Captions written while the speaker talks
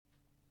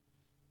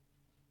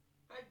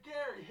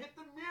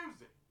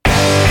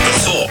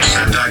thoughts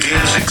and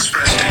ideas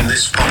expressed in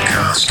this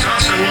podcast are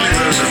solely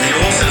those of the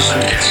authors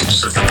and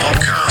guests of the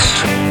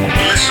podcast.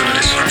 Listener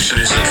discretion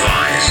is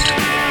advised.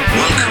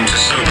 Welcome to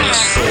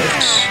Soberless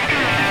Thoughts.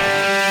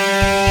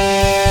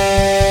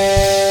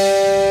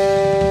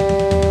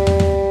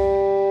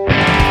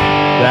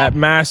 That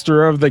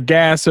master of the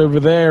gas over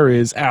there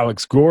is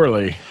Alex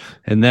Gorley.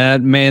 And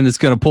that man that's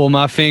going to pull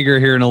my finger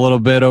here in a little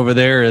bit over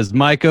there is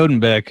Mike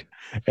Odenbeck.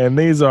 And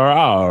these are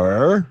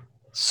our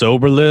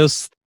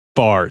Soberless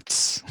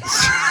Farts.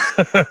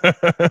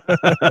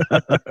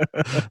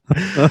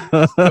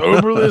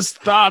 Soberless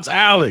Thoughts,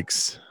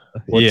 Alex.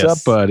 What's Yes. up,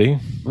 buddy?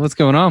 What's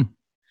going on?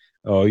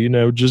 Oh,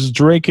 just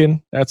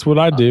drinking. That's what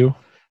I do.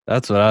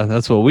 That's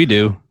what we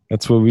do.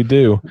 That's what we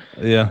do.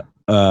 Yeah.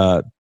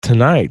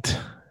 Tonight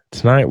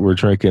we're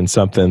drinking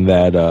something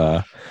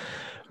that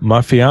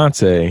my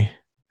fiance,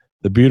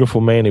 the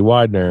beautiful Manny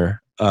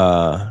Widener,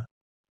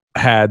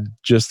 had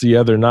just the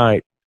other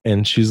night,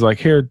 and she's like,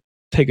 "Here,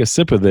 take a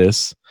sip of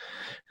this."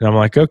 And I'm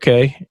like,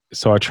 "Okay."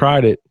 So I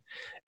tried it,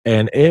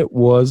 and it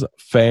was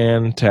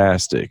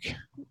fantastic.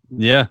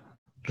 Yeah.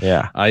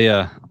 Yeah.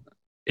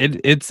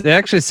 It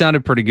actually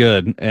sounded pretty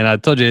good, and I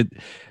told you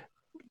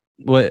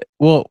we'll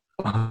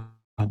tell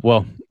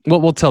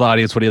the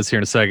audience what it is here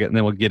in a second, and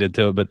then we'll get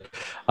into it. But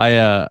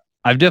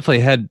I've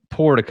definitely had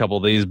poured a couple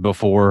of these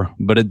before,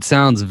 but it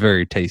sounds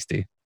very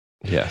tasty.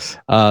 Yes.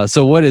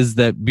 So what is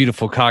that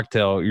beautiful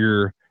cocktail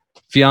your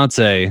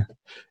fiance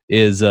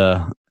is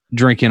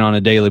drinking on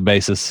a daily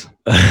basis?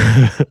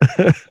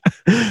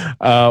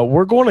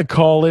 We're going to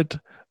call it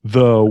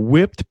the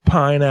Whipped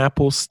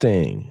Pineapple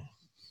Sting.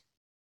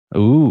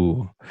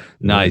 Ooh,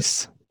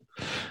 nice.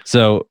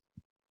 So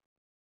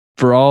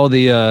for all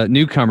the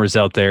newcomers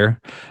out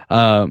there,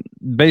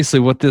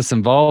 basically what this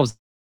involves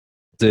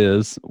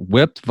is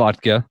whipped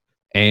vodka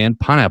and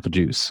pineapple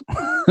juice.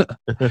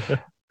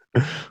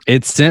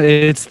 It's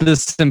the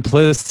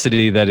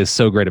simplicity that is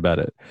so great about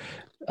it.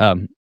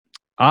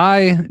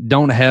 I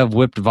don't have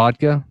whipped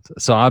vodka,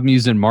 so I'm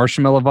using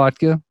marshmallow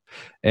vodka,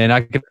 and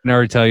I can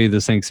already tell you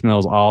this thing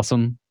smells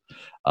awesome.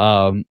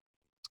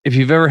 If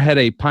you've ever had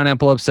a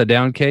pineapple upside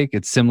down cake,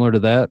 it's similar to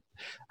that.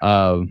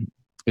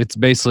 It's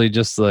basically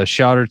just a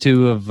shot or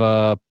two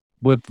of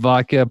whipped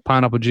vodka,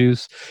 pineapple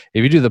juice.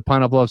 If you do the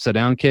pineapple upside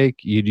down cake,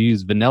 you'd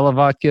use vanilla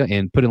vodka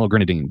and put in a little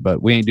grenadine, but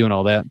we ain't doing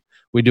all that.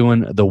 We're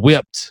doing the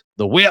whipped.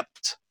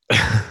 I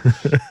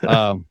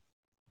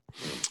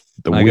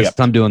guess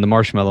I'm doing the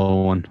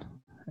marshmallow one.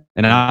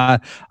 And I'm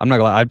not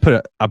gonna lie,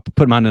 I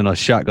put mine in a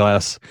shot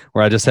glass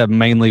where I just have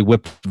mainly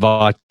whipped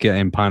vodka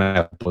and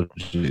pineapple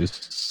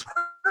juice.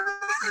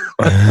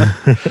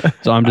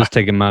 So I'm just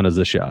taking mine as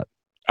a shot.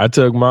 I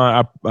took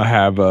mine. I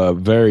have a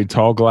very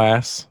tall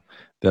glass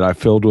that I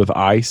filled with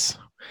ice,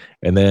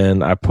 and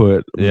then I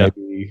put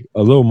maybe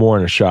a little more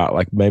in a shot,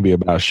 like maybe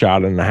about a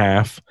shot and a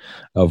half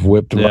of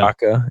whipped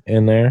vodka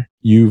in there,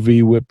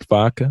 UV whipped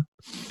vodka.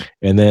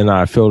 And then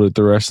I filled it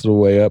the rest of the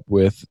way up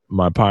with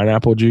my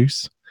pineapple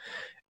juice.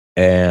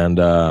 And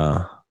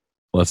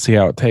let's see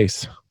how it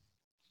tastes.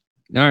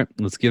 All right,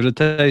 let's give it a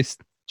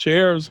taste.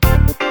 Cheers.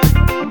 Cheers.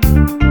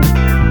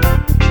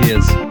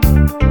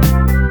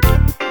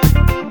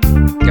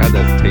 God,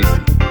 that's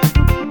tasty.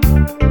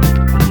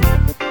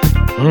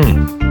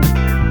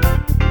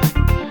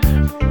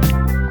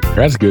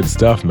 That's good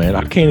stuff, man.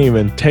 I can't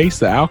even taste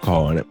the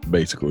alcohol in it,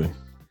 basically.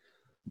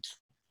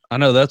 I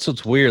know, that's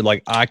what's weird.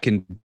 Like I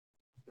can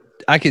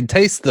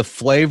taste the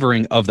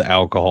flavoring of the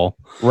alcohol,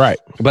 right?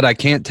 But I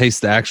can't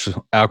taste the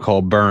actual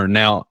alcohol burn.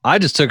 Now, I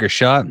just took a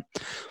shot,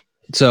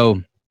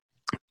 so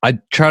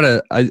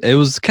it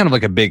was kind of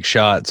like a big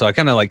shot. So I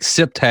kind of like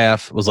sipped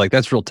half, was like,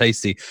 that's real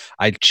tasty.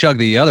 I chugged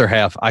the other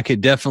half. I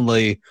could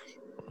definitely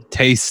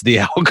taste the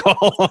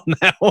alcohol on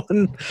that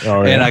one.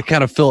 Oh, yeah. And I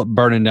kind of feel it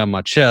burning down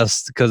my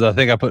chest because I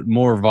think I put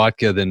more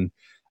vodka than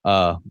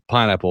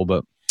pineapple,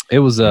 but it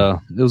was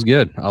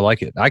good. I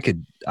like it. I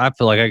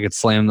feel like I could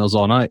slam those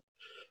all night.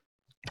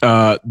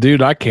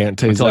 Dude, I can't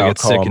taste until the I get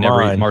sick and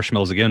never eat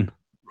marshmallows again.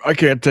 I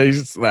can't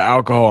taste the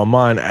alcohol on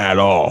mine at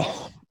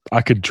all.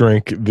 I could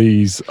drink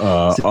these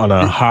on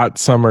a hot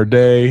summer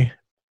day,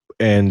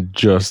 and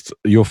just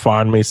you'll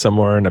find me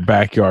somewhere in the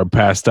backyard,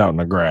 passed out in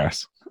the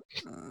grass.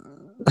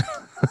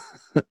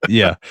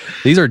 Yeah,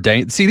 these are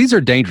these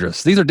are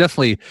dangerous. These are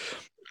definitely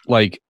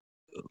like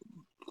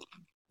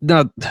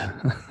not.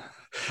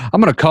 I'm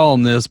gonna call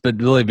them this, but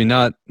believe me,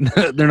 not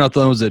they're not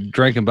the ones that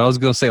drink them. But I was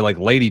gonna say like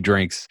lady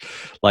drinks,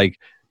 like.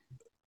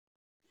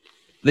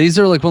 These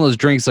are like one of those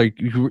drinks, like,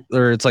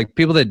 or it's like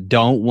people that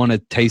don't want to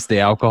taste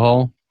the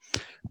alcohol,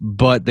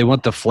 but they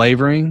want the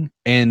flavoring,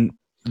 and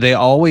they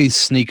always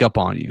sneak up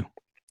on you.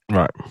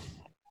 Right.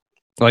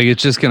 Like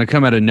it's just going to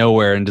come out of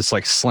nowhere and just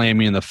like slam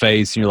you in the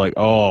face, and you're like,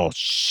 oh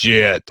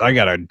shit, I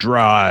got to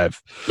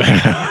drive.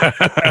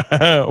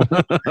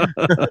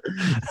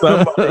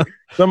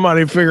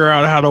 Somebody figure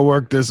out how to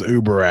work this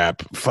Uber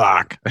app.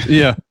 Fuck.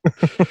 Yeah.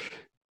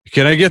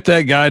 Can I get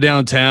that guy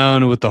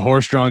downtown with the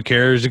horse-drawn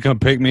carriage to come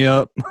pick me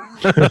up?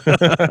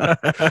 I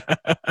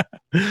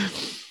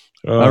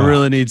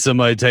really need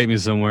somebody to take me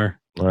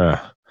somewhere.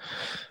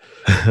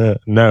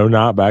 No,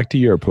 not back to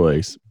your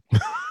place.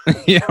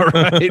 Yeah,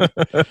 right.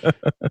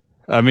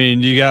 I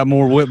mean, you got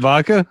more whipped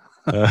vodka?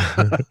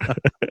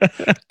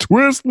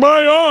 Twist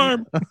my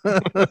arm.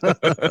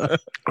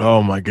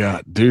 Oh my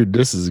god, dude,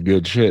 this is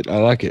good shit. I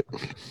like it.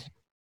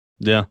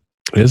 Yeah.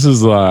 This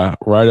is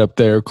right up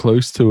there,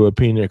 close to a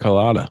pina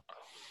colada.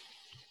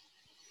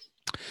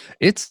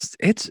 It's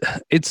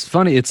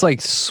funny. It's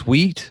like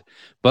sweet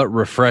but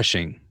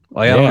refreshing.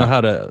 Like I don't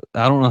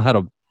know how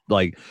to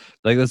like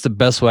that's the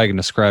best way I can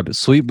describe it.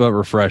 Sweet but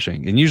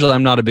refreshing. And usually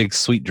I'm not a big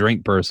sweet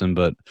drink person,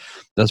 but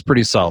that's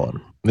pretty solid.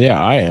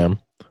 Yeah, I am.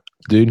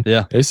 Dude,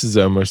 yeah, this is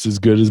almost as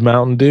good as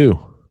Mountain Dew.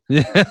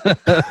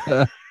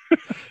 Yeah.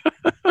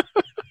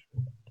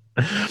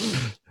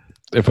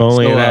 If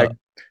only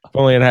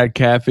it had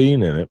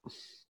caffeine in it.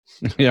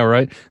 Yeah,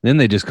 right. Then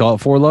they just call it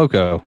Four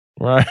Loko.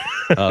 Right.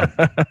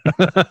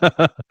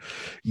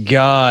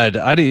 God,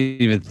 I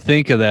didn't even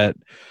think of that.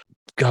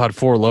 God,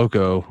 Four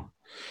Loko.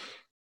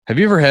 Have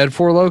you ever had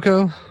Four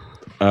Loko?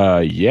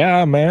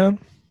 Yeah, man.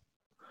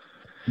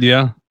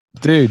 Yeah.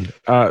 Dude,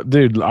 all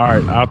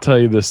right, I'll tell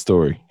you this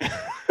story.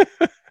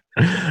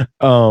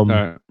 All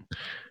right.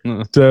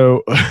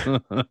 So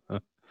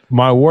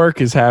my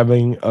work is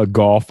having a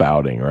golf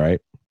outing, right?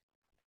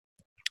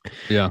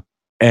 Yeah.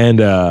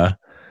 And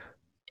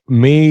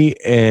me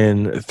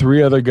and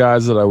 3 other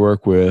guys that I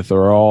work with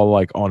are all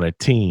like on a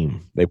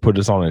team. They put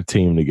us on a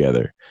team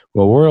together.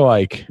 Well, we're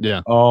like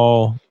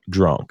all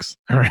drunks.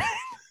 Right?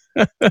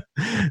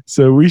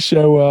 So we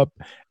show up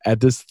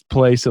at this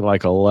place at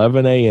like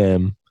 11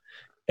 a.m.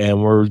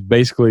 and we're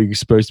basically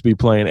supposed to be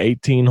playing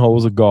 18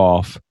 holes of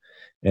golf.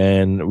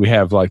 And we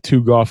have like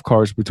 2 golf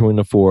carts between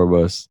the 4 of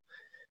us.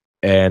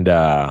 And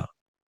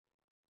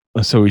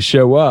so we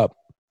show up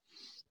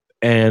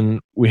and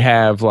we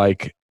have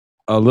like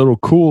a little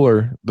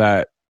cooler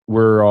that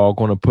we're all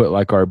going to put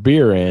like our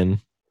beer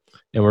in,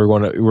 and we're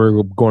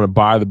going to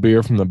buy the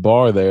beer from the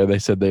bar there. They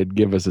said they'd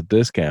give us a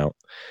discount,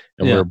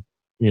 and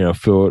we're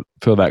fill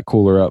that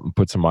cooler up and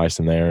put some ice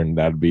in there, and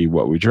that'd be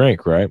what we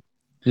drink, right?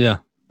 Yeah.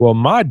 Well,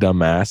 my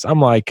dumbass,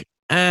 I'm like,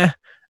 I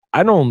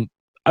don't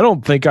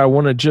think I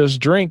want to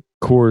just drink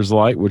Coors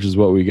Light, which is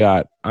what we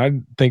got.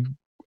 I didn't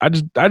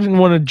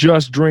want to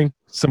just drink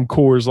some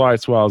Coors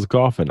Lights while I was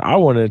golfing. I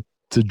wanted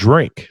to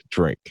drink,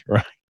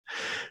 right?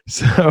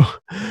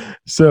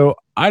 So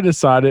I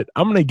decided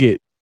I'm going to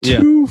get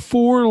 2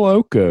 Four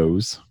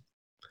Locos.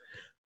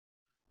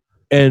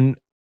 And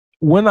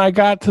when I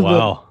got to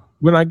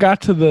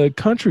the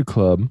country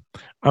club,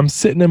 I'm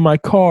sitting in my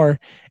car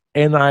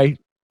and I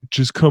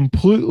just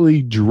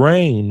completely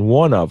drain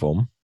one of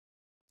them.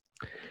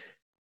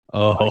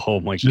 Oh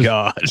my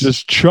God.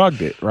 Just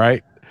chugged it,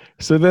 right?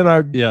 So then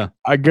I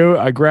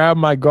grab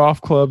my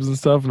golf clubs and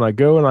stuff, and I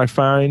go and I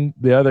find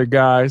the other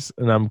guys,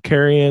 and I'm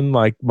carrying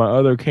like my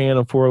other can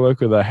of Four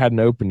Loko that I hadn't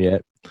opened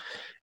yet.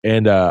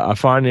 And I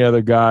find the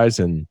other guys,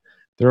 and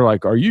they're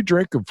like, "Are you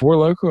drinking Four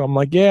Loko?" I'm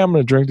like, "Yeah, I'm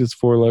going to drink this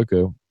Four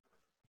Loko."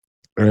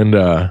 And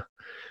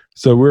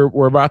so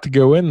we're about to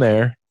go in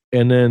there,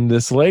 and then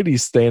this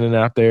lady's standing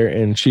out there,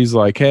 and she's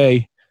like,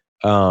 "Hey,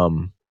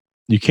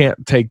 you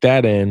can't take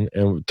that in,"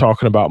 and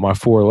talking about my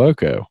Four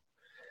Loko.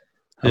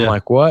 I'm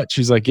like, "What?"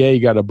 She's like, "Yeah, you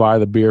got to buy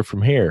the beer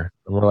from here."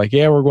 And we're like,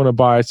 "Yeah, we're going to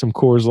buy some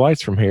Coors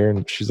Lights from here."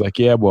 And she's like,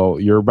 "Yeah, well,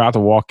 you're about to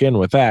walk in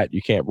with that.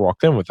 You can't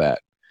walk in with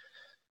that."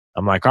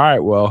 I'm like, "All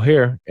right, well,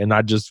 here." And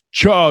I just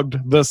chugged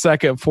the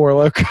second Four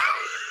Loko.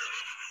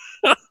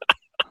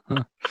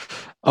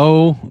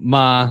 Oh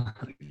my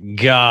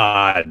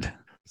God.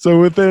 So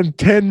within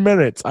 10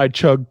 minutes, I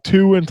chugged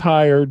 2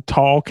 entire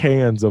tall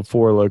cans of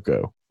Four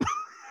Loko.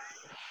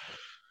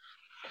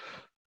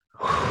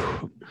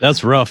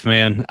 That's rough,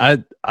 man.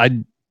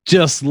 I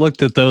just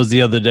looked at those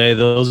the other day.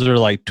 Those are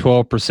like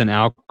 12%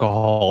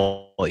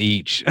 alcohol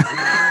each.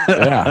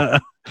 Yeah.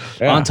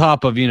 On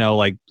top of,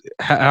 like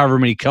however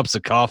many cups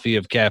of coffee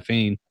of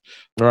caffeine.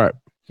 Right.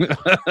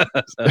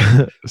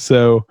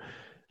 So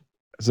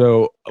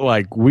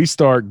like we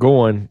start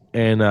going,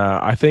 and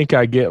I think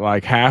I get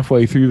like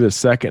halfway through the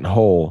second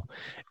hole,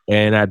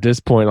 and at this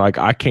point, like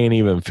I can't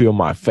even feel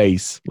my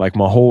face. Like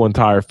my whole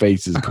entire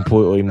face is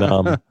completely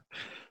numb.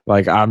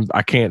 Like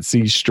I can't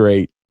see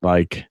straight.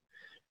 Like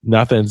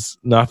nothing's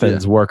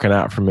working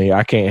out for me.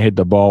 I can't hit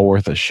the ball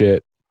worth a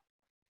shit.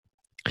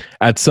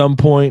 At some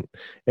point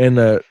in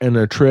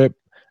the trip,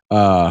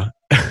 I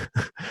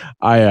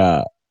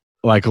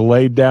like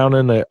laid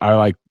down I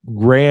like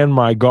ran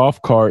my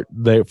golf cart.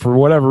 They, for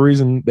whatever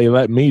reason, they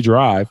let me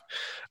drive.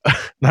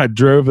 I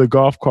drove the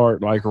golf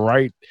cart like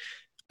right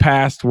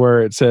past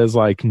where it says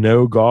like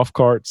no golf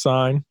cart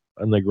sign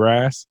on the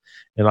grass,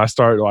 and I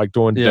started like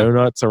doing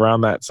donuts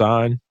around that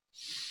sign.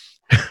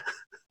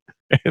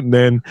 And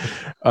then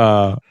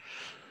I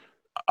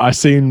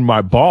seen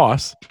my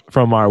boss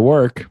from my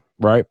work,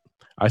 right?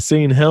 I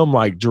seen him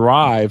like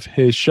drive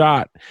his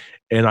shot,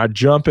 and I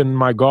jump in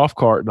my golf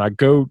cart and I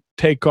go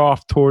take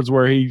off towards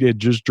where he had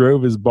just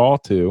drove his ball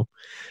to.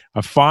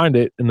 I find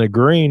it in the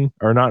green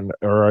or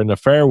in the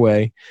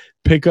fairway,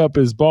 pick up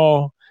his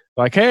ball,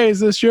 like, hey, is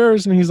this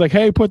yours? And he's like,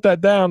 hey, put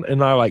that down.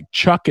 And I like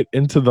chuck it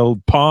into the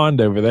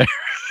pond over there.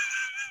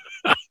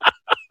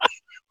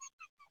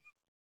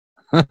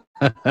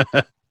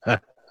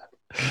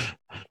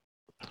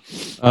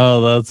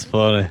 Oh, that's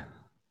funny.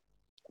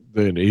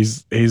 Dude,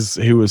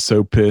 he was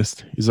so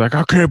pissed. He's like,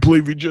 I can't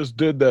believe you just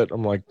did that.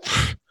 I'm like,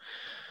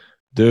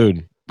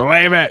 dude,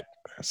 believe it.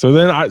 So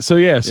then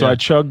I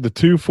chugged the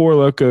 2 Four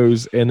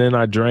Locos, and then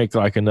I drank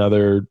like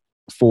another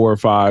 4 or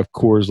 5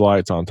 Coors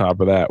Lights on top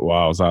of that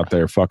while I was out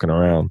there fucking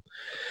around.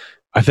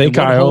 I think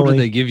did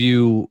they give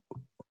you?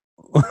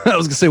 I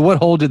was gonna say, what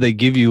hole did they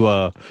give you?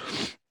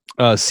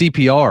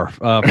 CPR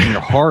from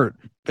your heart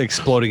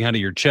exploding out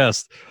of your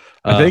chest.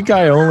 I think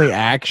I only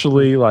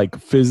actually like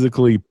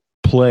physically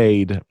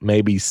played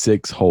maybe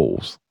 6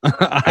 holes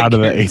out of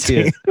the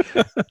 18.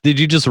 Did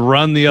you just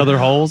run the other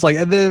holes? Like,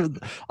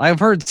 I've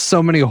heard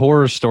so many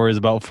horror stories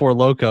about Four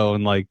Loko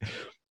and like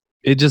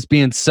it just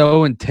being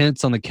so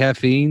intense on the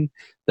caffeine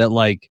that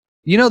like,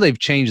 they've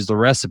changed the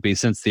recipe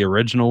since the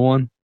original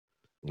one.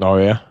 Oh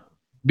yeah.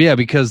 Yeah,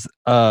 because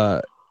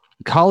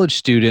college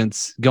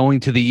students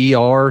going to the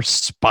ER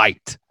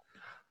spiked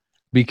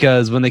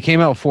because when they came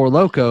out with Four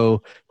Loko,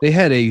 they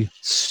had a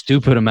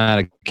stupid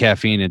amount of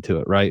caffeine into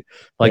it, right?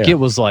 Like It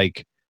was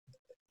like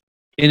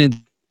an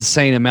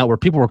insane amount where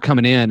people were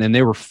coming in and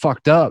they were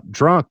fucked up,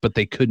 drunk, but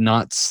they could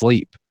not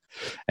sleep.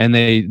 And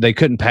they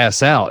couldn't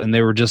pass out. And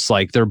they were just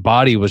like, their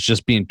body was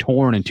just being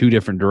torn in 2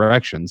 different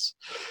directions.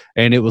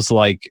 And it was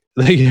like,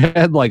 they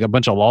had like a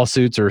bunch of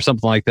lawsuits or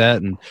something like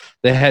that. And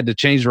they had to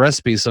change the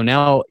recipe. So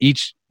now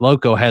each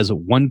Loco has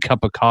 1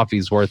 cup of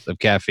coffee's worth of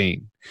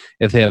caffeine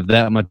if they have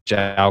that much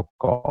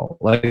alcohol.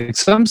 Like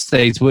some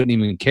states wouldn't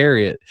even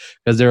carry it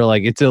because they're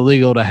like, it's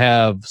illegal to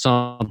have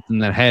something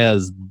that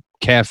has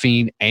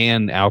caffeine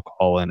and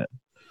alcohol in it.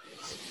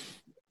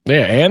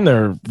 Yeah. And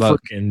they're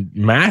freaking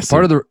massive.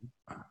 Part of the,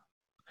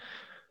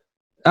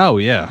 oh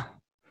yeah.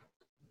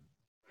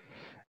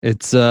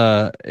 It's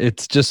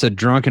just a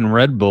drunken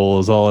Red Bull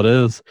is all it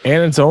is.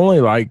 And it's only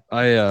like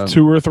 $2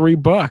 or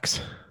 $3.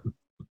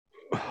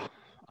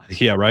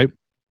 Yeah, right.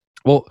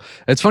 Well,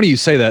 it's funny you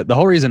say that. The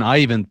whole reason I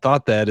even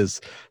thought that is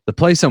the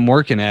place I'm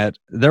working at,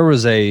 there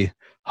was a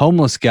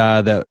homeless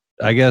guy that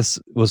I guess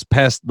was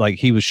passed, like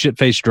he was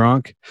shit-faced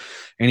drunk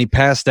and he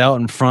passed out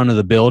in front of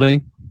the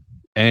building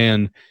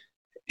and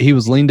he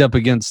was leaned up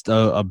against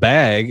a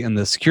bag and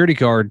the security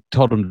guard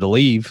told him to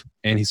leave.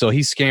 And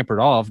he scampered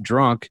off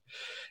drunk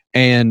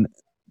and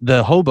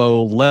the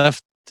hobo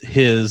left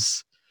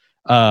his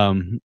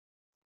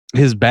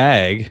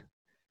bag.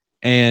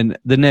 And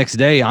the next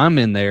day I'm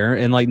in there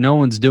and like no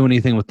one's doing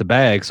anything with the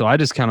bag. So I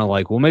just kind of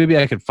like, well, maybe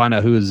I could find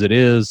out whose it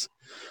is,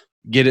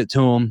 get it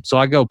to him. So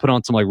I go put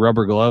on some like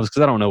rubber gloves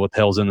because I don't know what the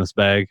hell's in this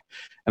bag.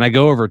 And I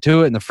go over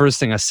to it. And the first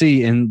thing I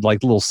see in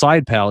like the little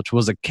side pouch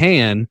was a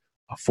can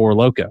of Four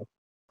Loko.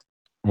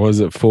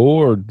 Was it full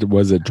or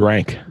was it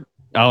drank?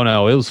 Oh,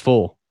 no, it was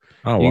full.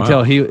 Oh, you can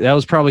tell that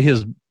was probably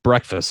his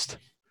breakfast.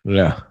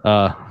 Yeah.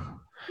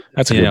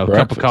 That's a good breakfast.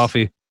 Cup of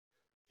coffee.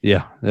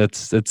 Yeah,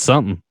 it's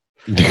something.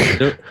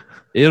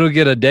 It'll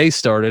get a day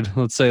started.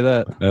 Let's say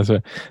that. That's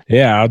right.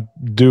 Yeah, I'll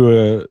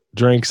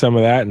drink some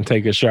of that and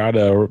take a shot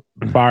of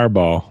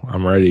Fireball.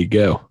 I'm ready to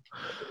go.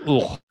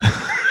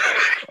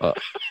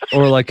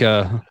 Or like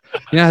how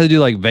they do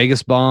like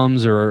Vegas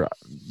bombs or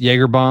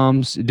Jaeger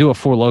bombs? Do a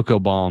Four Loko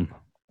bomb.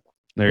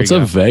 What's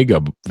a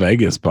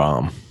Vegas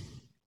bomb?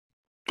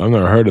 I've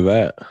never heard of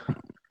that.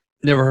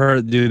 Never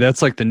heard, dude.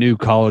 That's like the new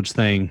college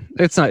thing.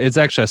 It's not. It's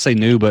actually, I say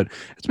new, but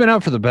it's been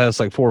out for the past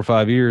like 4 or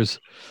 5 years.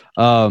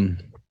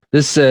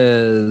 This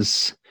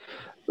says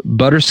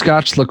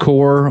butterscotch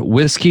liqueur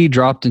whiskey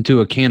dropped into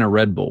a can of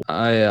Red Bull.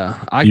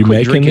 I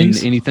quit drinking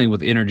anything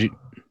with energy.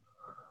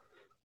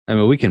 I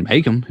mean, we can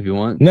make them if you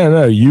want.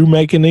 No. You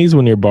making these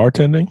when you're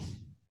bartending?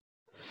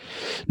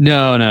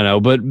 No.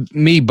 But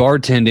me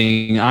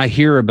bartending, I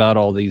hear about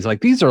all these. Like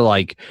these are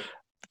like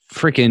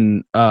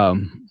freaking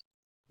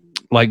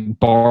like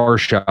bar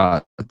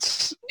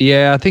shots.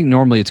 Yeah, I think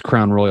normally it's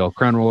Crown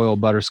Royal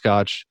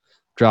butterscotch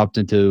dropped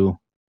into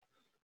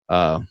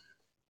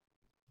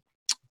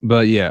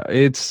but yeah,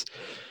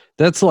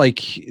 that's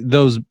like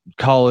those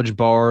college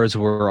bars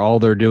where all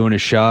they're doing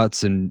is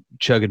shots and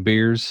chugging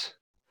beers.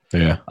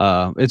 Yeah.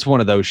 It's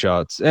one of those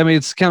shots. I mean,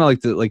 it's kind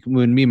of like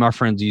when me and my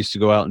friends used to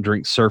go out and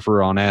drink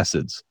Surfer on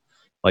acids.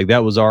 Like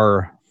that was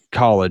our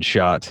college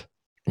shot.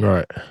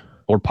 Right.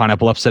 Or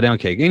pineapple upside down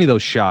cake. Any of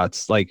those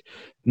shots. Like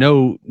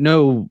no,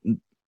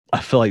 I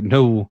feel like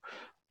no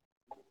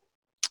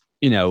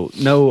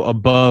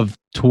above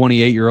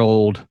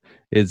 28-year-old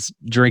is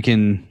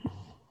drinking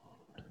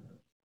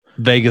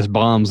Vegas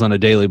bombs on a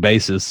daily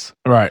basis.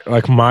 Right.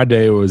 Like my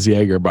day was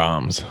Jaeger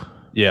bombs.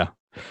 Yeah.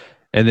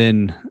 And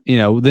then,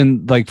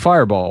 then like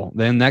Fireball,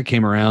 then that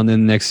came around.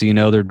 Then next thing you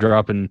know, they're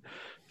dropping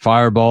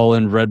Fireball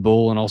and Red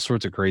Bull and all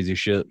sorts of crazy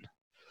shit.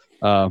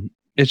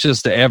 It's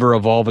just the ever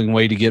evolving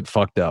way to get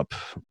fucked up.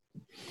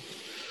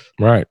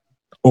 Right.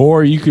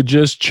 Or you could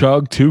just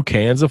chug 2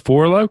 cans of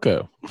Four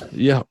Loko.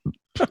 Yeah.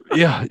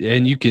 Yeah.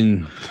 And you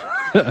can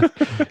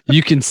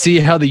You can see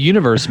how the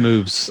universe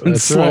moves in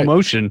slow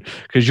motion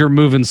because you're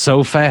moving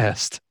so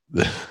fast.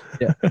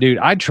 Yeah. Dude,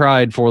 I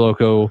tried Four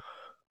Loko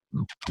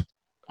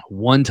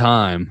one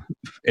time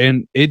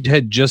and it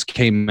had just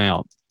came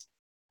out.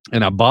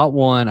 And I bought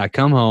one. I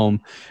come home,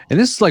 and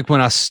this is like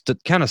when I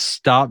kind of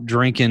stopped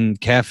drinking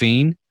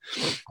caffeine.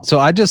 So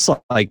I just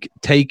like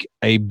take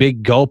a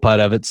big gulp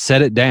out of it,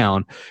 set it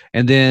down,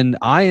 and then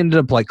I ended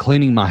up like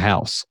cleaning my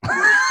house.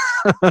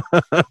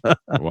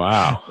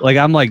 Wow. Like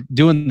I'm like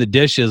doing the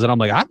dishes, and I'm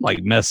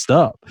like messed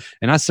up,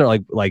 and I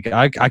start like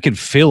I could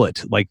feel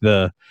it, like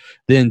the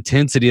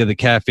intensity of the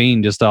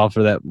caffeine just off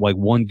of that like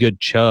one good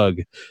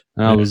chug,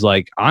 and I was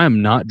like, I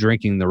am not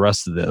drinking the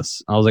rest of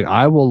this. I was like,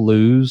 I will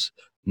lose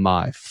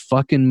my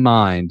fucking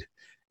mind,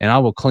 and I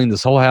will clean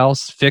this whole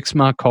house, fix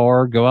my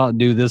car, go out and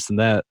do this and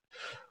that.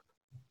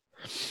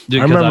 Dude,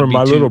 I remember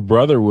my little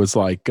brother was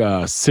like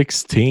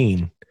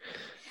 16,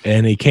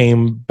 and he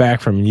came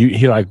back from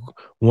he like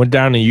went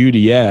down to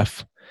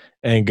UDF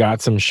and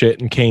got some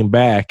shit and came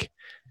back,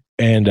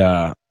 and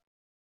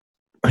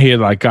he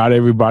had like got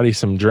everybody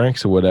some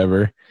drinks or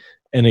whatever,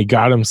 and he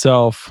got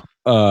himself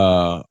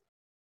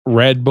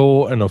Red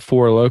Bull and a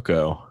Four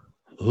Loko.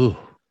 Ooh.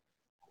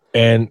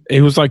 And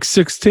he was like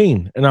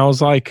 16. And I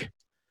was like,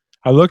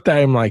 I looked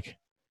at him like,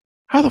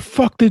 how the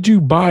fuck did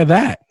you buy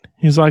that?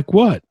 He's like,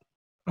 what?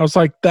 I was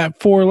like, that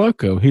Four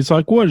Loko. He's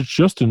like, what? It's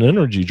just an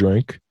energy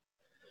drink.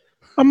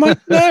 I'm like,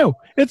 no,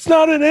 it's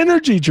not an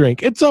energy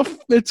drink. It's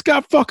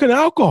got fucking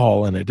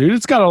alcohol in it, dude.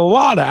 It's got a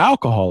lot of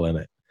alcohol in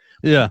it.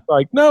 Yeah.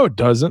 Like, no, it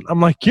doesn't.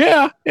 I'm like,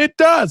 yeah, it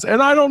does.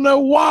 And I don't know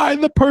why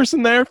the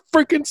person there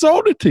freaking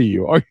sold it to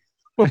you. Are you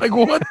like,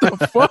 what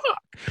the fuck?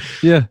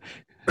 Yeah.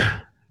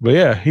 But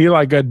yeah, he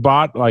like had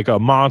bought like a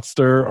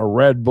Monster, a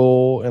Red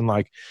Bull, and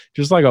like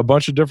just like a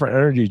bunch of different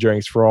energy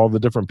drinks for all the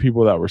different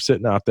people that were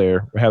sitting out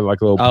there. We had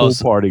like a little pool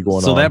party going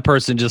on. So that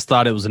person just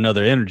thought it was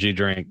another energy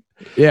drink.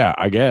 Yeah,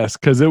 I guess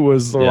because it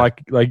was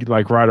like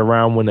right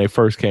around when they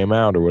first came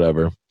out or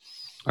whatever.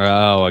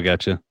 Oh, I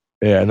got you.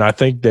 Yeah, and I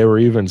think they were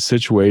even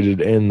situated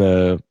in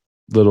the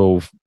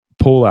little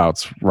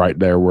pullouts right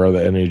there where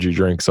the energy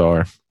drinks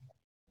are.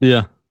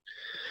 Yeah.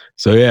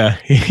 So yeah,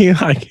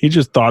 he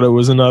just thought it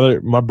was another.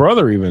 My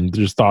brother even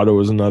just thought it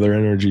was another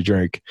energy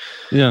drink.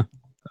 Yeah,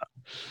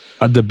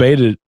 I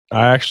debated.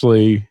 I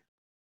actually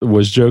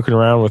was joking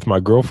around with my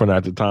girlfriend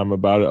at the time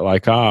about it.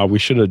 Like, we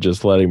should have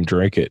just let him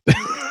drink it.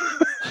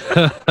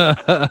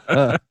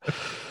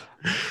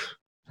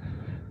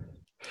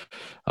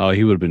 Oh,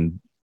 he would have been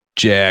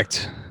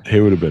jacked.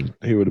 He would have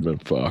been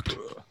fucked.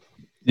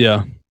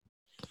 Yeah,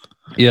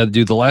 yeah,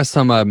 dude. The last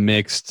time I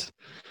mixed,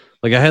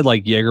 like, I had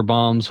like Jaeger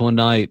bombs one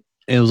night.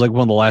 It was like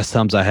one of the last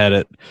times I had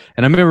it.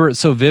 And I remember it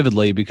so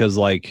vividly because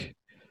like,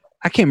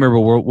 I can't remember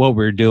what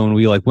we were doing.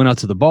 We like went out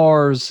to the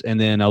bars, and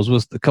then I was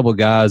with a couple of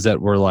guys that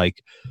were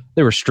like,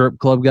 they were strip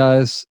club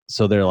guys.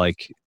 So they're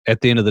like,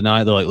 at the end of the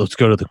night, they're like, let's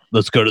go to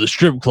the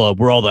strip club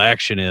where all the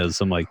action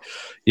is. I'm like,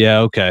 yeah,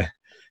 okay.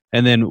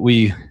 And then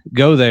we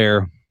go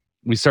there,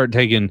 we start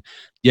taking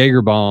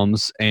Jaeger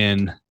bombs,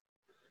 and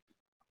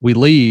we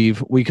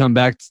leave. We come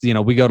back,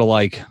 we go to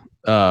like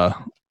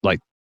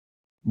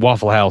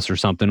Waffle House or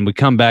something. We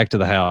come back to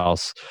the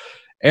house.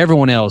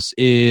 Everyone else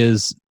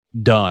is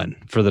done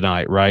for the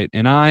night, right?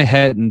 And I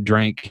hadn't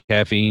drank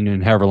caffeine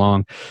in however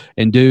long.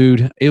 And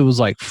dude, it was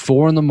like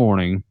 4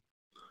 a.m.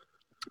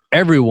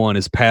 Everyone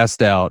is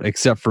passed out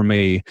except for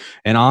me.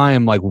 And I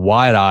am like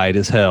wide-eyed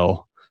as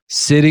hell,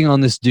 sitting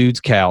on this dude's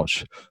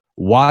couch,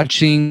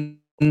 watching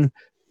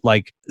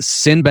like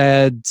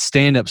Sinbad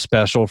stand-up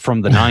special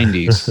from the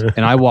 90s.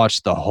 And I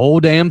watched the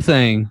whole damn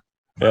thing.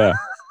 Yeah.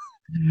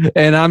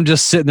 And I'm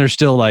just sitting there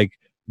still like,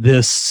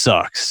 this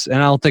sucks. And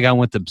I don't think I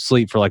went to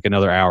sleep for like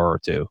another hour or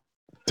two.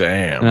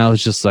 Damn. And I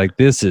was just like,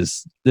 this.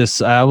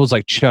 I was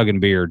like chugging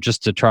beer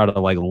just to try to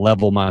like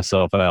level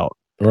myself out.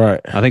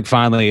 Right. I think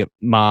finally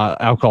my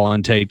alcohol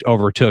intake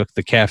overtook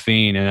the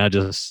caffeine, and it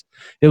was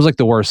like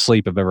the worst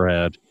sleep I've ever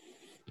had.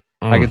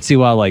 I could see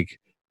why like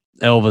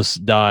Elvis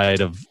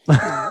died of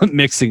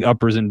mixing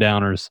uppers and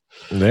downers.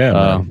 Yeah,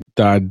 man.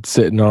 Died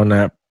sitting on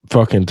that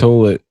fucking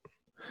toilet.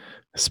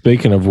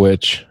 Speaking of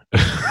which.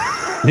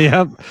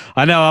 Yep.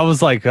 I know. I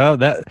was like, oh,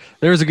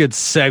 there's a good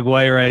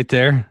segue right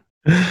there.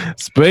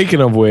 Speaking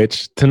of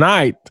which,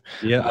 tonight,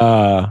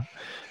 now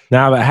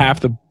that half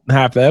the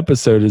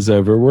episode is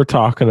over, we're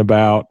talking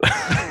about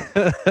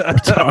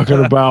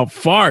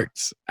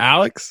farts,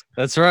 Alex.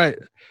 That's right.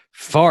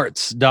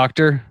 Farts,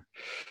 Dr.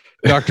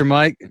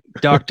 Mike,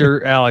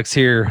 Dr. Alex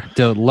here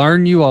to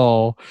learn you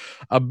all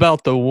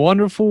about the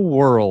wonderful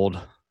world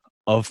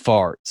of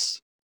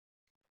farts.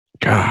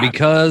 God.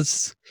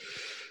 Because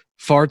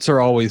farts are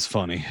always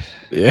funny.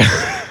 Yeah.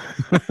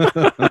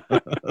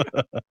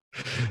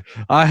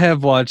 I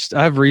have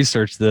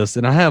researched this,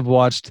 and I have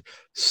watched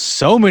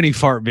so many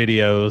fart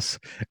videos,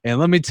 and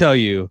let me tell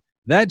you,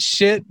 that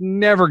shit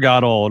never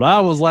got old.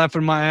 I was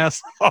laughing my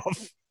ass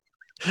off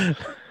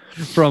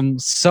from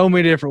so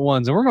many different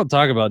ones, and we're going to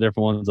talk about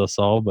different ones I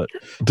saw, but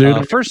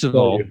dude, first of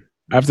all,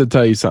 I have to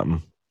tell you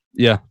something.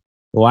 Yeah.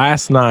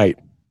 Last night,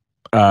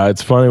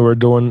 It's funny we're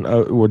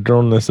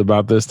doing this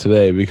about this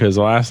today because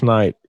last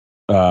night,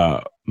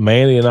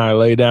 Mandy and I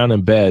lay down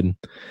in bed,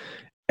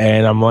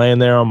 and I'm laying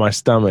there on my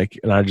stomach,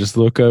 and I just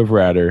look over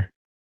at her,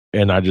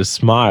 and I just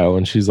smile,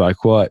 and she's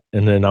like, "What?"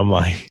 And then I'm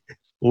like,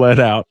 let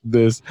out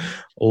this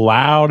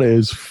loud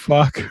as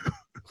fuck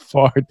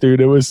fart,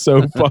 dude. It was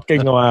so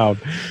fucking loud.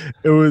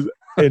 It was,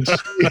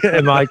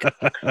 and like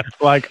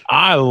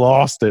I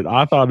lost it.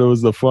 I thought it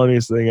was the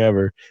funniest thing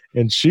ever,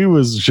 and she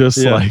was just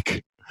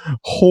like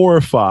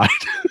horrified.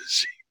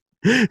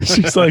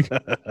 She's like,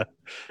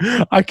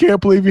 I can't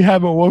believe you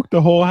haven't woke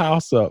the whole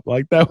house up.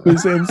 Like, that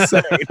was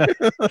insane.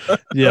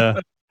 Yeah.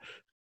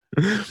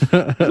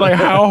 Like,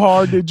 how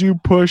hard did you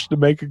push to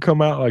make it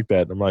come out like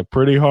that? I'm like,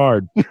 pretty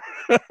hard.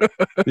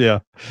 Yeah.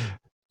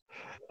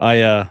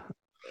 I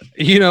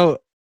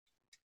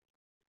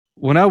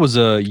when I was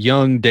a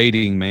young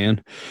dating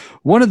man,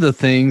 one of the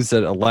things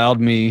that allowed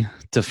me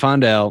to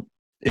find out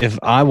if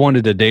I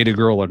wanted to date a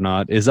girl or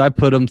not is I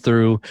put them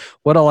through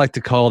what I like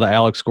to call the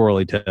Alex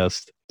Gorley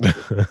test.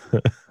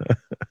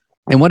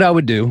 And what I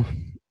would do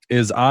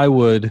is I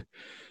would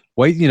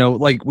wait,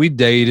 like we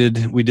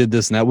dated, we did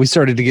this and that. We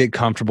started to get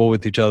comfortable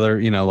with each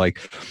other, like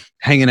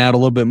hanging out a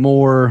little bit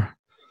more,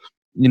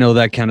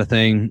 that kind of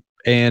thing.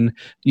 And,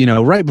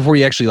 right before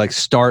you actually like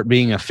start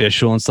being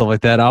official and stuff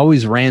like that, I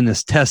always ran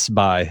this test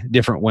by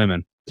different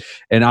women.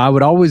 And I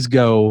would always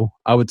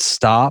I would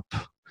stop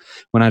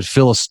when I'd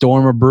feel a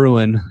storm of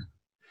brewing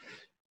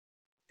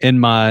in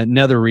my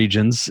nether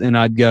regions. And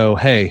I'd go,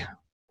 hey,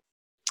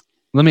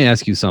 let me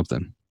ask you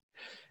something.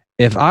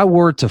 If I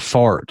were to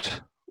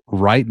fart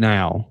right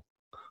now,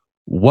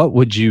 what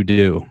would you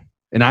do?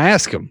 And I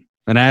ask them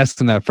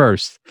that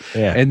first.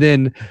 Yeah. And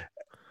then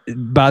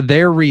by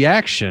their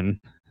reaction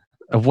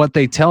of what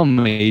they tell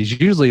me is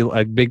usually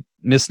a big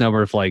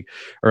misnomer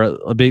or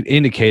a big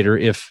indicator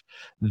if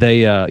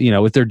they,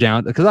 if they're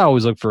down, because I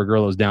always look for a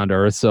girl who's down to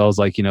earth. So I was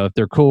like, if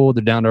they're cool,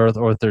 they're down to earth,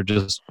 or if they're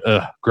just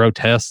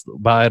grotesque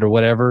by it or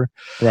whatever.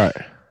 Right.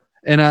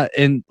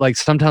 And like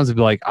sometimes it'd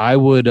be like,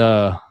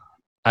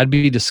 I'd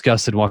be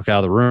disgusted, walk out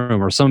of the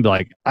room, or someone be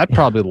like, I'd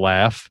probably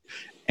laugh.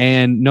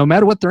 And no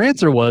matter what their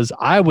answer was,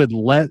 I would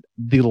let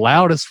the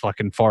loudest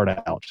fucking fart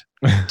out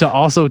to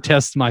also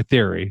test my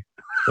theory.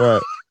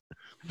 Right.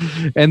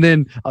 And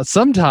then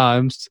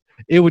sometimes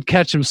it would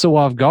catch them so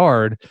off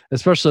guard,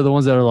 especially the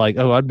ones that are like,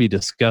 oh, I'd be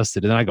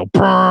disgusted. And then I go,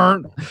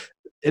 burn.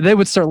 And they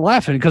would start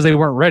laughing because they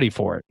weren't ready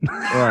for it.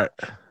 Right.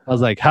 I was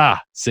like,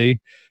 see,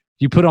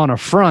 you put on a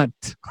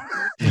front.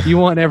 You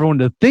want everyone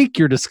to think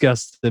you're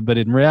disgusted, but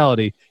in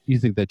reality, you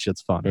think that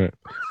shit's fun. Right.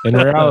 In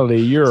reality,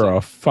 you're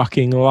a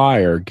fucking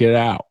liar. Get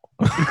out.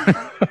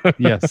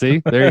 Yeah,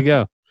 see? There you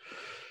go.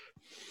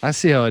 I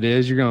see how it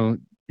is. You're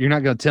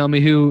not going to tell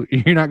me who.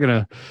 You're not going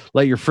to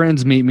let your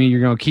friends meet me.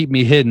 You're going to keep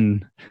me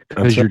hidden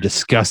because you're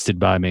disgusted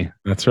by me.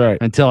 That's right.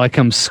 Until I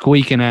come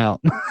squeaking out.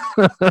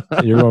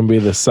 You're going to be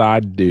the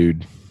side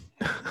dude.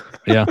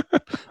 Yeah.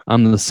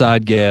 I'm the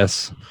side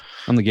gas.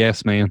 I'm the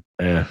gas man.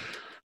 Yeah.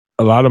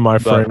 A lot of my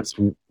friends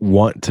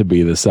want to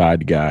be the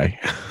side guy.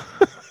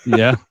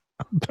 Yeah.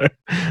 They're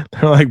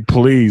like,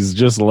 please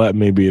just let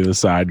me be the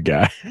side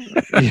guy.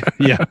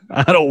 Yeah.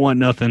 I don't want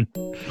nothing.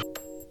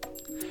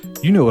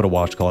 You know what a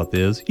washcloth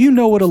is. You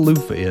know what a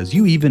loofah is.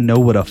 You even know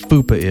what a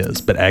fupa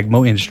is. But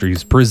Agmo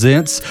Industries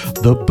presents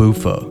the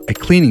Boofa, a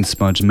cleaning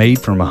sponge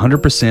made from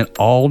 100%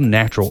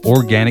 all-natural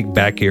organic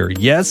back hair.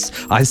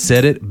 Yes, I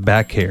said it,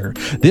 back hair.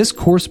 This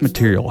coarse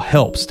material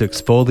helps to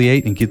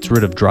exfoliate and gets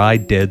rid of dry,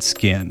 dead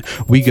skin.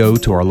 We go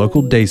to our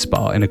local day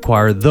spa and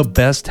acquire the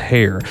best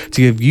hair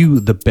to give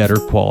you the better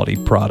quality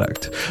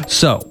product.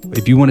 So,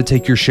 if you want to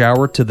take your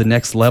shower to the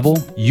next level,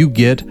 you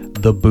get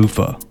the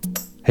Boofa.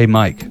 Hey,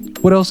 Mike,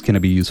 what else can it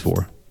be used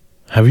for?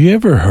 Have you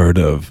ever heard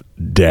of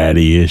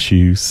daddy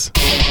issues?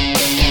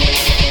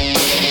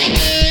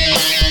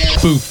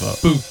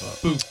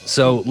 Boofa.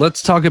 So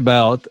let's talk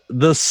about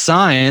the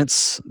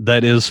science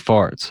that is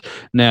farts.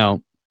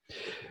 Now,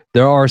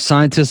 there are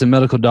scientists and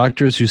medical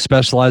doctors who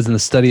specialize in the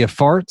study of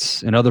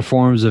farts and other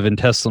forms of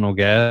intestinal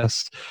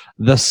gas.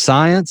 The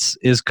science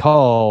is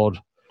called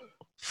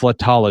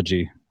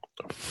flatology.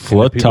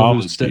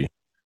 Flatology.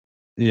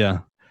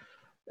 Yeah.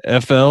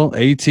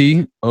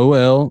 Flatology.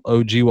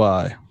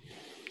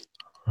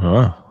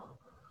 Huh.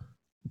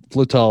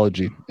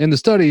 Flatology. And the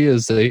study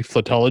is a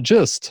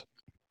flatologist.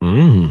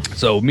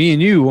 So me and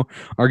you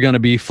are going to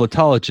be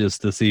flatologists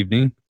this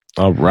evening.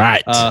 All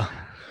right.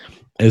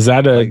 Is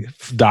that a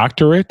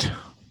doctorate?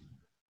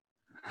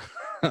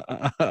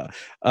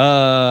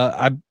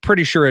 I'm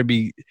pretty sure it'd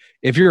be,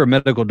 if you're a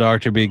medical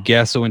doctor, it'd be a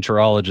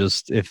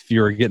gastroenterologist if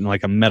you're getting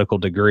like a medical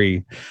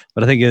degree.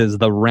 But I think it is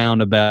the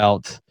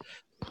roundabout.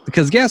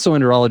 Because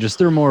gastroenterologists,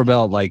 they're more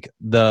about like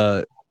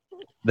the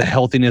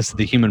healthiness of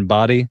the human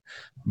body.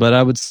 But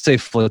I would say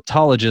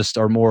flatologists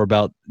are more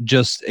about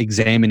just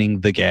examining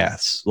the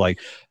gas,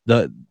 like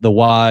the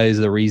whys,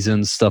 the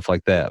reasons, stuff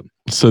like that.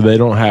 So they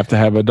don't have to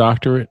have a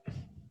doctorate?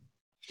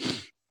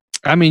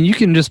 I mean, you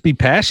can just be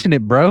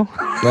passionate, bro.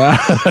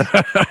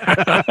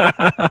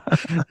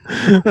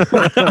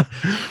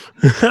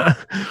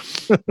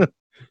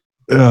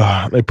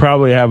 They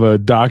probably have a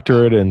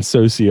doctorate in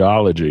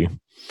sociology,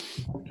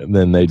 and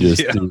then they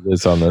just do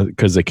this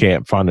because they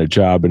can't find a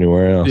job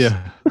anywhere else.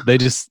 Yeah, they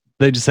just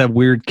have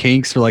weird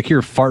kinks. They're like,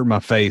 here, fart in my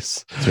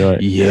face. That's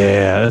right.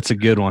 Yeah, that's a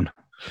good one.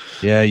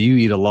 Yeah, you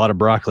eat a lot of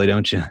broccoli,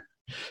 don't you?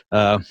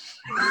 Oh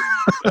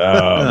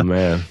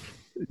man.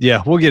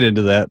 Yeah, we'll get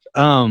into that.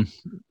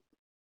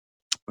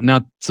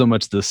 Not so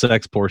much the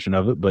sex portion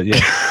of it, but yeah.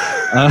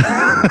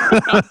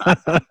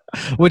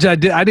 Which I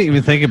didn't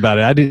even think about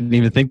it. I didn't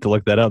even think to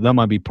look that up. That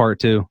might be part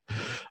 2.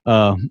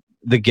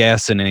 The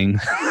gassening.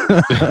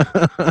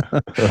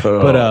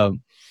 But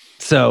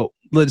so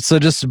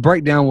just to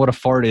break down what a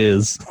fart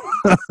is.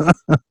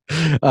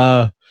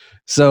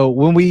 So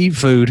when we eat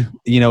food,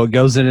 it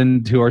goes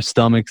into our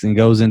stomachs and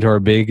goes into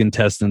our big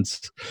intestines.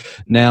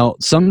 Now,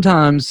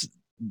 sometimes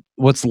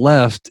what's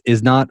left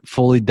is not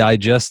fully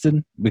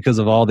digested because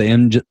of all the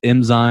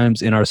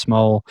enzymes in our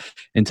small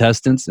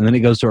intestines, and then it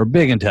goes to our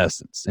big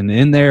intestines. And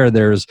in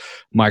there's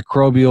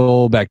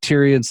microbial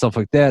bacteria and stuff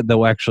like that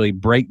will actually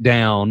break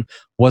down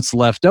what's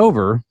left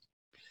over,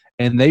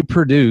 and they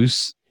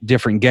produce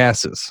different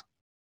gases.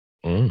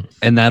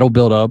 And that'll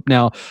build up.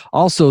 Now,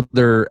 also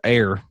their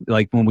air,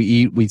 like when we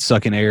eat, we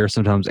suck in air.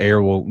 Sometimes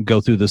air will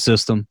go through the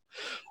system.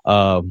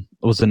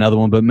 Was another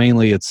one, but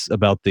mainly it's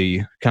about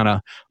the kind of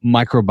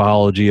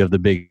microbiology of the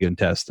big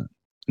intestine.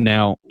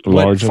 Now,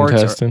 large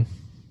intestine.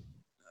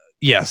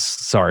 Yes,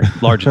 sorry,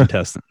 large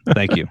intestine.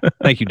 Thank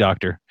you,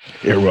 doctor.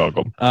 You're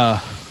welcome.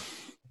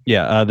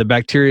 The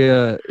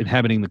bacteria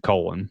inhabiting the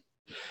colon.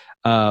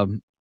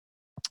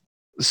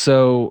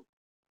 So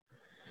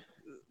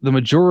the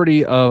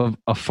majority of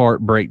a fart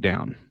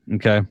breakdown.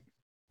 Okay.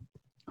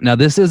 Now,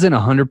 this isn't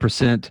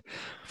 100%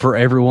 for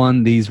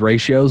everyone, these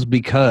ratios,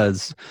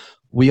 because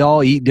we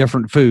all eat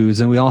different foods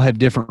and we all have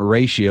different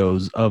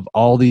ratios of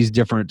all these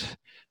different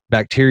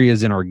bacteria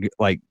in our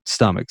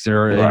stomachs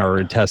or in our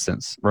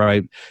intestines,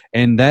 right?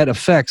 And that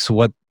affects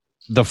what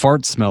the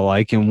farts smell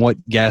like and what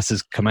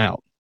gases come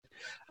out.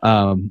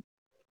 But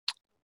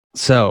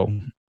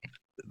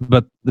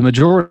the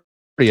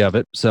majority of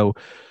it,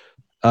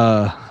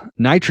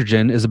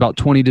 nitrogen is about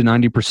 20 to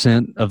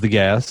 90% of the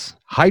gas.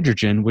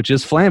 Hydrogen, which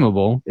is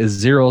flammable, is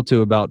 0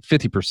 to about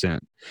 50%.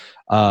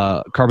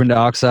 Carbon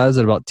dioxide is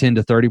at about 10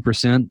 to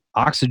 30%.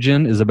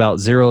 Oxygen is about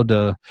 0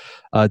 to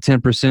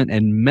 10%,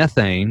 and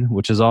methane,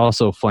 which is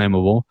also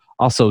flammable,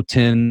 also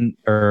 0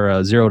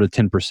 to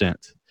 10%.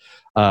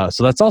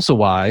 So that's also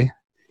why,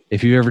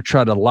 if you ever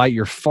try to light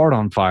your fart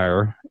on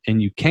fire,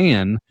 and you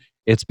can,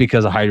 it's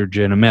because of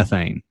hydrogen and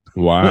methane.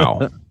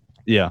 Wow.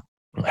 Yeah.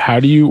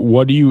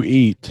 What do you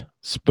eat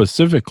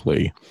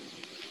specifically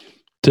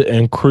to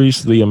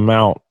increase the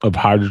amount of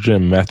hydrogen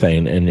and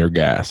methane in your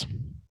gas?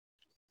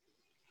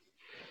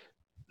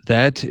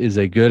 That is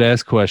a good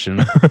ass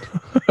question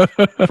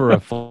for a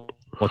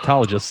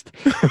flotologist.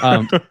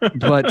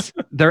 But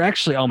they're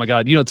actually, oh my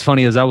God, it's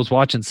funny, as I was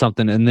watching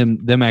something and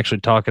them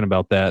actually talking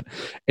about that.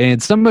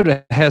 And some of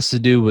it has to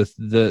do with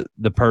the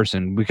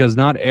person, because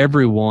not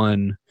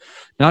everyone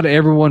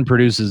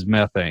produces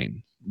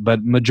methane,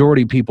 but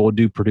majority of people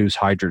do produce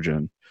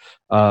hydrogen.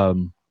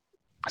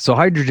 So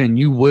hydrogen,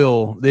 it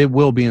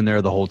will be in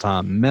there the whole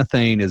time.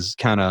 Methane is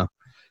kind of,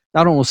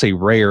 I don't want to say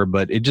rare,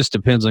 but it just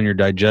depends on your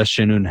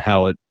digestion and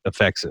how it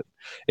affects it.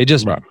 It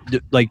just,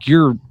 like,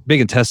 your big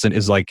intestine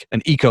is like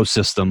an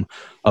ecosystem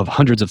of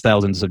hundreds of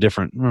thousands of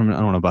different, I don't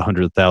know about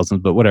hundreds of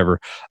thousands, but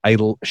whatever, a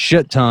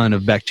shit ton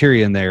of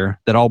bacteria in there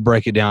that all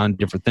break it down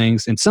different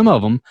things. And some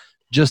of them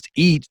just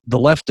eat the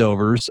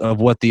leftovers of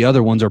what the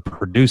other ones are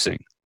producing.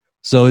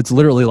 So it's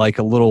literally like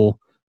a little,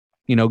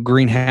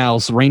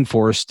 greenhouse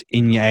rainforest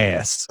in your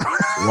ass.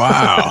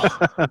 Wow.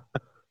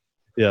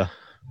 Yeah.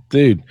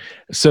 Dude.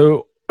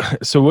 So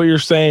what you're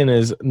saying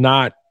is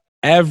not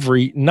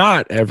every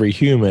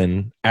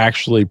human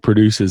actually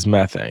produces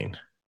methane.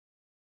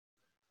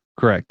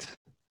 Correct.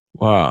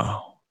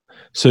 Wow.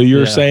 So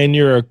you're saying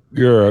you're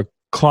a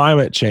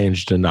climate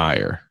change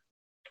denier.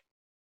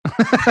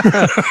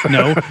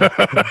 No,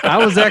 I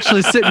was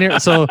actually sitting there.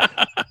 So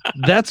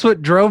that's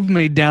what drove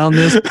me down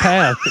this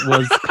path,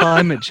 was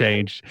climate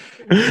change,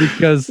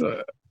 because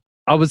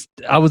I was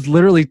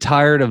literally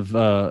tired of,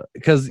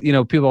 because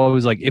people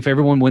always like, if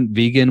everyone went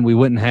vegan, we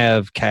wouldn't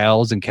have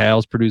cows, and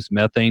cows produce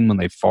methane when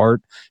they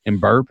fart and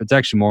burp. It's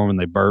actually more when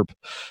they burp.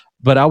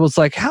 But I was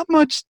like, how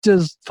much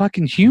does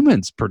fucking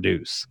humans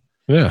produce?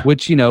 Yeah.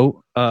 Which,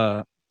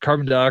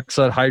 carbon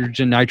dioxide,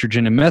 hydrogen,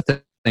 nitrogen, and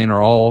methane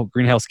are all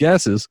greenhouse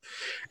gases,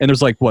 and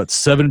there's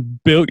 7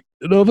 billion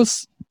of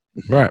us,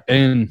 right?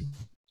 And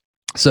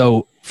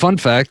so, fun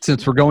fact,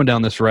 since we're going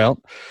down this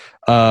route,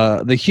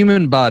 the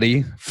human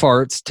body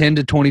farts 10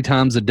 to 20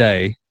 times a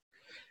day,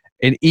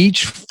 and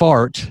each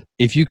fart,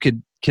 if you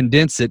could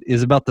condense it,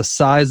 is about the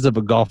size of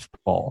a golf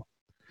ball.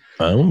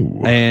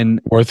 Oh,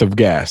 and worth of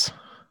gas,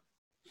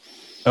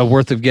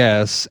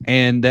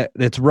 and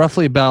that's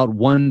roughly about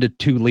 1 to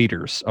 2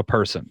 liters a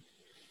person.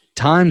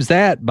 Times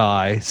that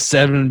by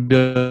 7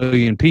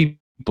 billion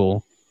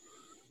people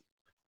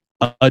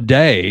a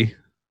day.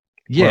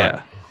 Yeah.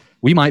 Right.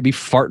 We might be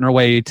farting our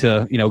way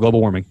to,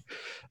 global warming.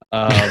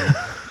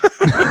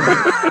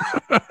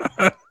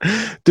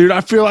 Dude,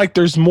 I feel like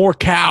there's more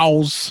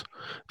cows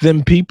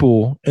than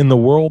people in the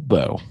world,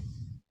 though.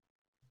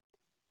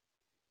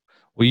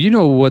 Well, you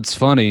know what's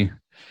funny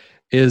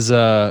is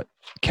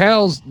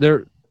cows.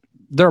 There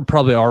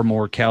probably are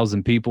more cows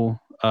than people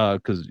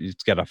because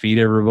it's got to feed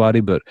everybody.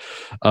 But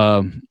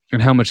and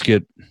how much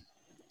get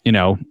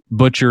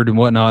butchered and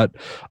whatnot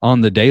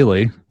on the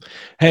daily.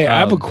 Hey, I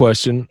have a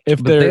question. If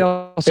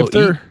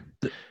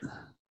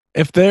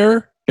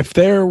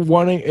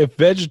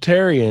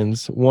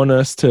vegetarians want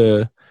us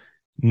to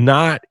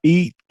not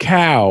eat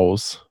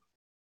cows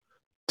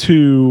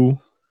to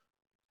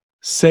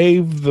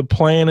save the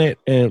planet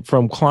and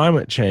from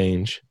climate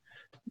change,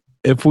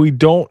 if we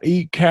don't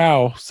eat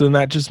cows, then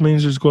that just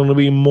means there's going to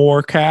be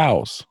more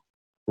cows,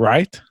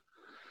 right?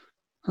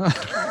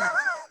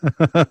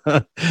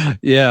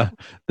 Yeah,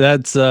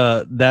 that's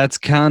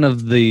kind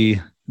of the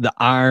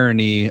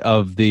irony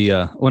of the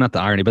well, not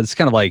the irony, but it's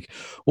kind of like,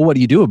 well, what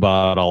do you do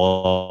about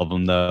all of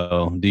them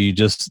though? Do you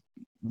just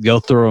go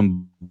through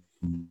them,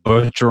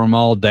 butcher them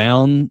all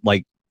down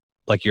like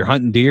you're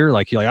hunting deer?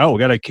 Like you're like, oh, we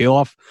got to kill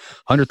off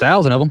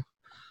 100,000 of them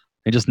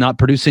and just not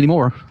produce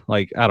anymore?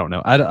 Like, I don't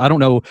know. I don't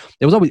know.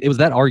 It was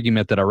that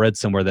argument that I read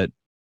somewhere that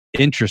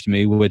interested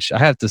me, which I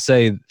have to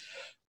say,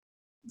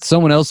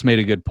 someone else made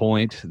a good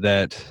point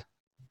that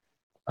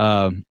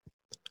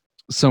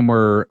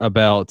somewhere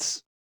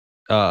about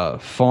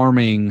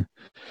farming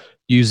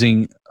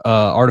using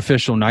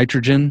artificial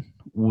nitrogen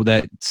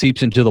that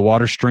seeps into the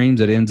water streams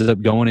that ends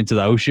up going into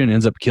the ocean,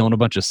 ends up killing a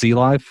bunch of sea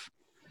life.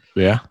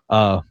 Yeah.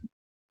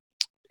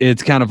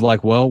 It's kind of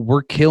like, well,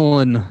 we're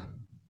killing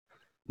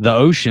the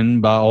ocean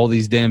by all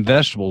these damn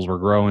vegetables we're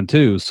growing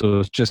too. So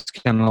it's just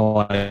kind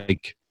of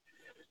like,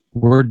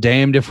 we're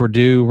damned if we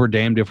do, we're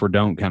damned if we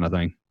don't kind of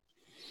thing.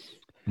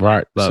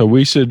 Right. But, so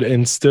we should,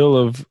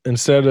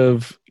 instead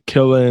of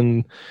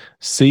killing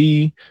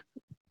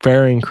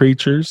seafaring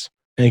creatures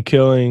and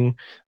killing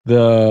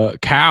the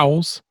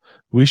cows,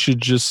 we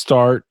should just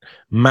start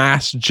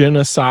mass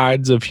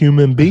genocides of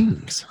human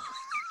beings.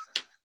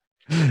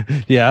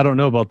 Yeah, I don't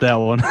know about that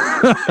one.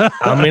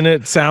 I mean,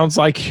 it sounds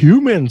like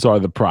humans are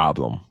the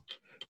problem.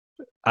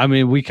 I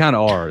mean, we kind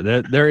of are.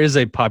 There is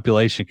a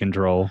population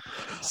control.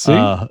 See?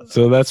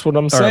 So that's what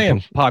I'm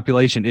saying.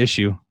 Population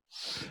issue.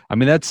 I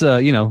mean, that's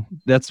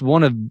that's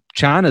one of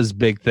China's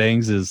big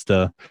things is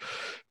the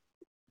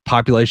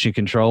population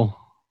control.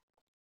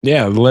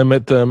 Yeah,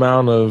 limit the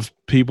amount of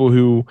people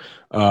who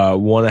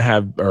want to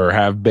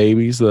have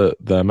babies, the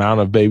amount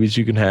of babies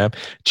you can have.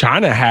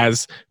 China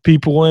has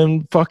people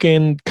in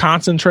fucking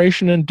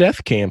concentration and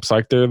death camps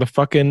like they're the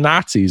fucking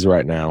Nazis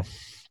right now.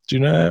 Do you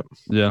know that?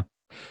 Yeah,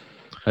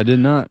 I did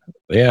not.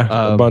 Yeah,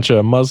 a bunch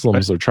of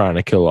Muslims are trying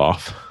to kill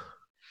off.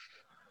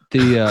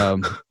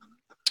 The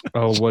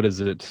what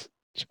is it?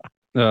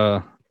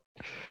 Bill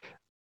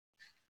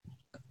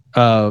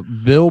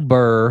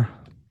Burr.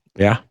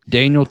 Yeah.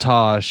 Daniel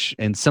Tosh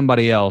and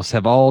somebody else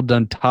have all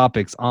done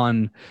topics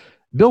on.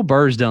 Bill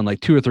Burr's done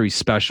like 2 or 3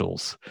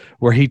 specials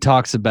where he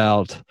talks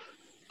about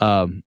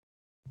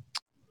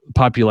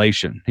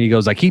population. He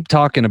goes, I keep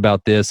talking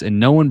about this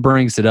and no one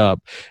brings it up.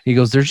 He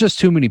goes, there's just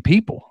too many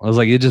people. I was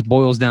like, it just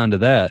boils down to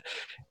that.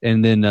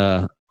 And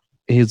then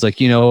he's like,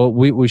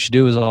 what we should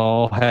do is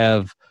all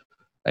have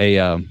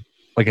a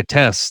like a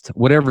test.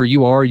 Whatever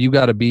you are, you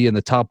got to be in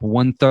the top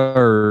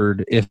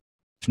 1/3. If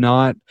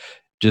not,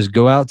 just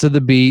go out to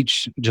the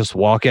beach, just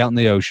walk out in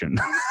the ocean.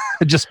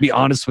 Just be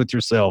honest with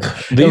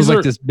yourself. It was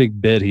like this big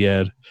bit he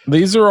had.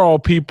 These are all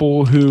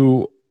people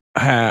who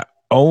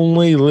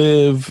only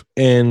live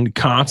in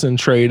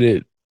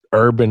concentrated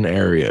urban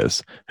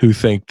areas who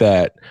think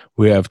that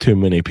we have too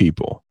many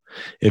people.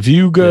 If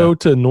you go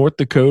to North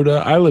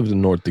Dakota, I lived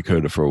in North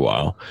Dakota for a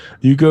while.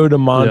 You go to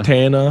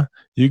Montana,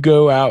 you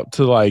go out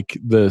to like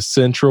the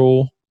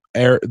central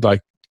air,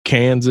 like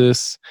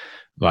Kansas,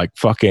 like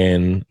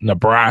fucking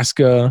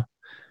Nebraska.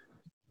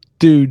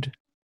 Dude,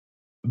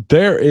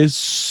 there is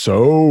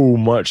so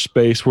much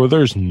space where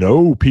there's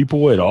no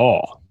people at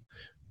all.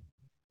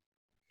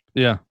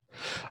 Yeah.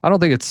 I don't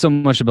think it's so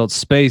much about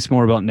space,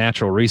 more about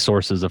natural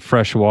resources of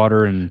fresh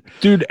water and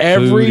dude,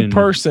 every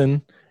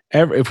person,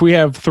 if we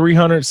have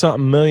 300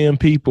 something million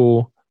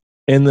people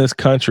in this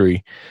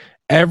country,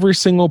 every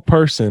single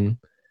person,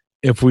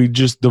 if we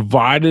just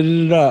divided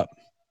it up,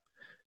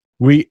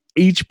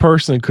 each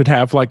person could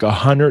have like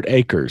 100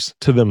 acres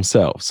to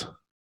themselves.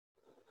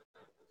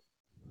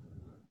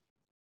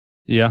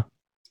 Yeah.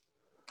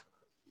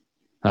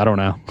 I don't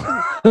know.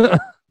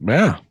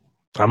 Yeah.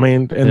 I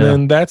mean, and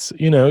then that's,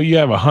 you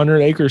have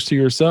 100 acres to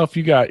yourself.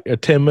 You got a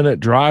 10-minute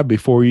drive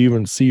before you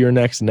even see your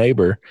next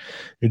neighbor.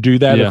 You do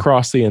that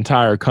across the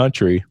entire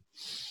country.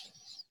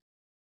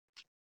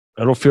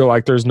 It'll feel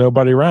like there's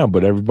nobody around,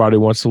 but everybody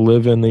wants to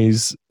live in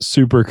these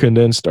super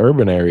condensed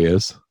urban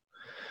areas.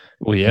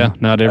 Well, yeah,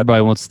 not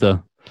everybody wants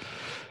to.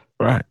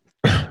 Right.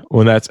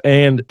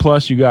 And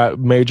plus you got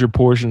major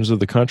portions of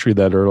the country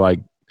that are like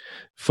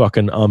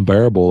fucking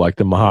unbearable, like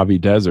the Mojave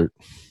Desert.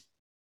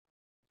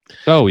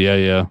 Oh,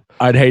 yeah.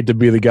 I'd hate to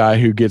be the guy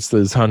who gets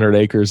those 100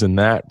 acres in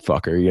that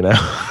fucker,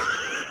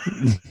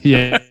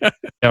 Yeah,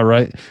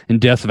 right. In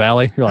Death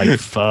Valley, you're like,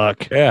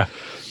 fuck. Yeah.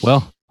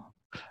 Well,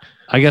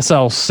 I guess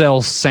I'll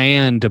sell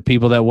sand to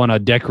people that want to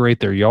decorate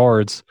their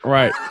yards.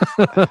 Right.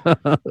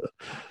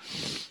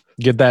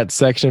 Get that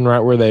section right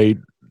where they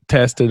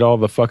tested all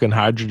the fucking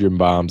hydrogen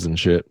bombs and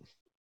shit.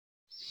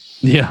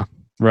 Yeah,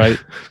 right.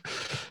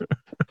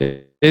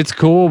 It's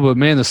cool, but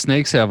man, the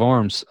snakes have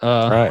arms.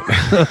 Right.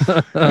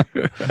 But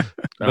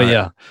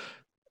yeah.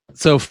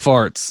 So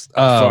farts.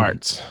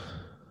 Farts.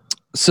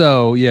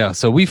 So yeah,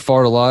 so we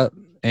fart a lot,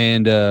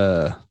 and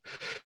part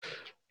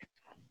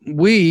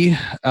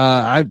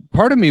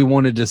of me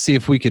wanted to see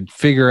if we could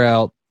figure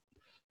out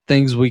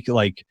things we could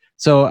like.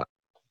 So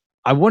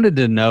I wanted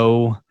to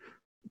know,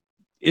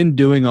 in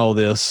doing all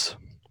this,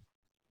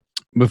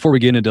 before we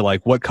get into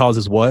like what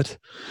causes what,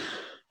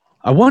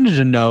 I wanted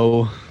to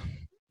know,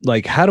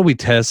 like, how do we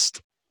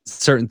test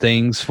certain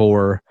things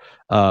for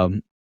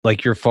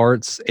like your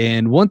farts?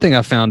 And one thing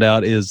I found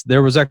out is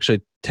there was actually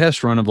a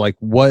test run of like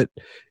what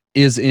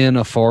is in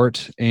a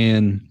fart,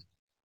 and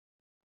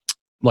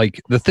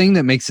like the thing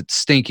that makes it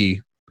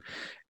stinky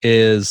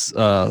is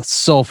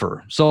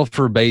sulfur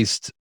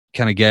based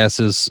kind of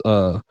gases,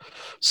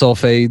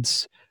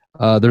 sulfates.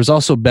 There's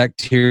also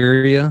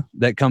bacteria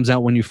that comes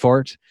out when you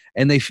fart,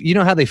 and you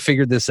know how they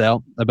figured this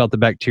out about the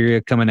bacteria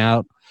coming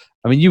out?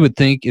 I mean, you would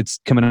think it's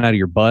coming out of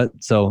your butt,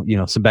 so you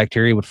know some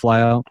bacteria would fly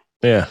out.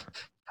 Yeah.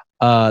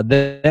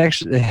 They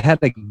actually had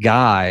a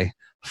guy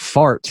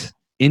fart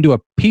into a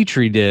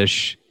petri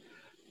dish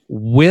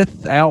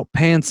without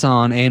pants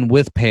on and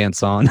with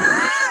pants on.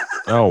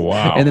 Oh,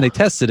 wow. And then they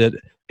tested it,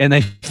 and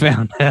they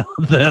found out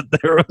that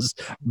there was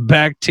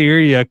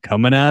bacteria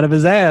coming out of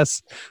his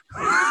ass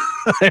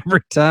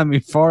every time he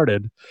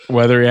farted,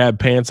 whether he had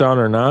pants on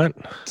or not.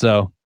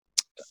 So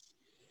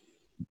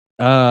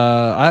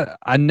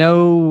I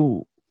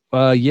know,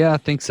 yeah, I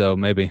think so,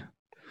 maybe.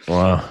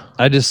 Wow.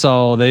 I just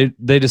saw they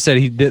just said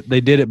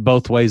they did it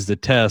both ways to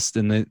test,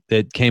 and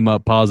it came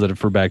up positive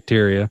for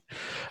bacteria.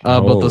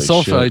 But the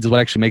sulfides is what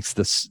actually makes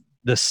the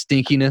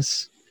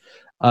stinkiness.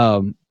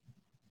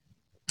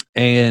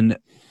 And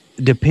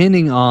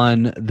depending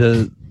on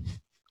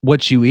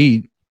what you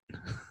eat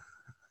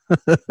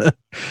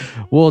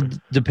will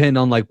depend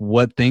on like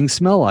what things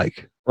smell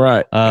like.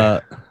 Right.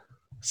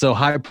 So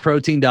high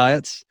protein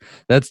diets,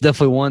 that's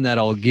definitely one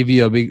that'll give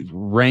you a big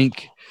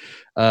rank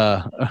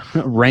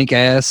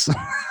ass.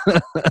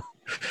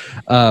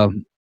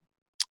 And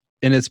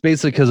it's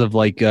basically because of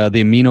like the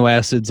amino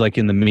acids like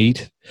in the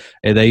meat,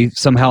 and they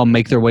somehow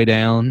make their way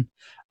down.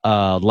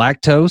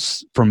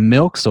 Lactose from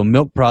milk, so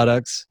milk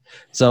products.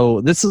 So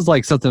this is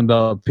like something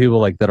about people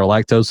like that are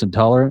lactose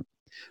intolerant.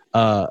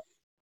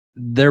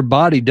 Their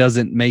body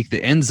doesn't make the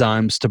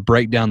enzymes to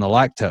break down the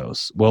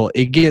lactose. Well,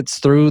 it gets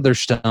through their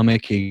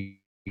stomach, it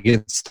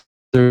gets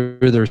through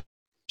their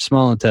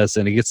small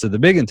intestine, it gets to the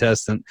big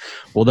intestine.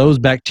 Well, those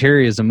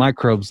bacteria and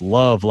microbes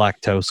love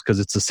lactose because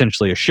it's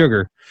essentially a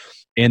sugar,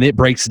 and it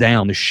breaks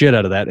down the shit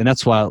out of that. And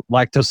that's why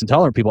lactose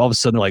intolerant people, all of a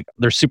sudden,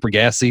 they're super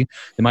gassy.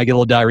 They might get a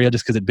little diarrhea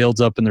just because it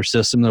builds up in their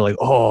system. They're like,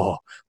 oh,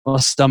 my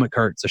stomach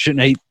hurts. I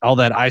shouldn't eat all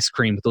that ice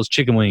cream with those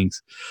chicken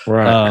wings.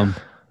 Right.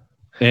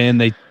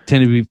 And they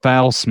tend to be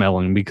foul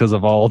smelling because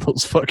of all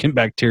those fucking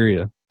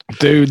bacteria.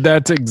 Dude,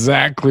 that's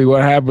exactly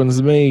what happens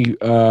to me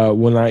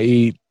when I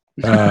eat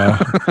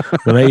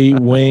when I eat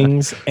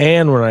wings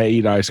and when I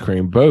eat ice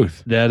cream,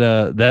 both.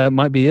 That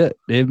might be it.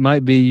 It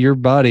might be your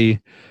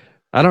body.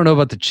 I don't know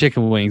about the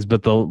chicken wings,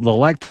 but the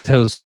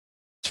lactose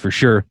for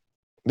sure.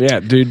 Yeah,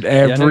 dude,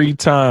 every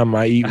time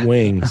I eat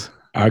wings,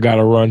 I got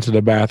to run to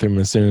the bathroom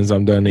as soon as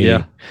I'm done eating.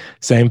 Yeah.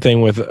 Same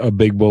thing with a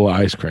big bowl of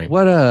ice cream.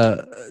 What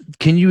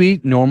can you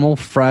eat normal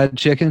fried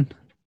chicken?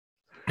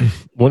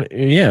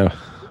 Yeah.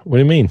 What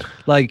do you mean?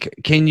 Like,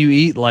 can you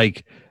eat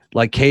like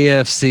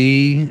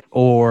KFC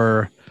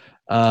or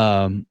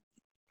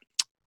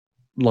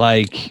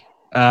like,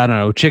 I don't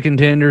know, chicken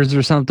tenders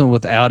or something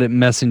without it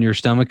messing your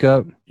stomach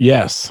up?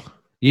 Yes.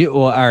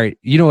 All right.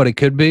 You know what it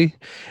could be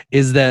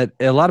is that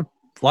a lot of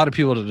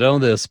people don't know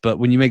this, but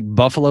when you make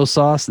buffalo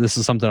sauce, this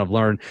is something I've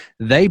learned.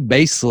 They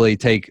basically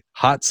take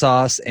hot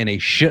sauce and a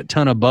shit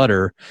ton of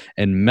butter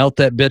and melt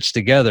that bitch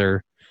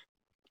together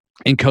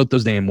and coat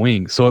those damn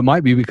wings. So it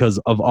might be because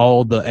of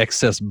all the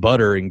excess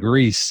butter and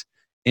grease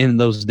in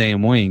those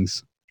damn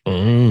wings.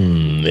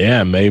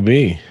 Yeah,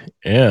 maybe.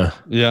 Yeah.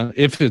 Yeah.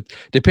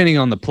 Depending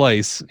on the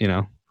place, you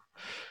know.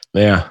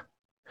 Yeah.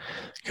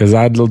 Because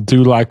I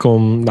do like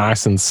them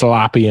nice and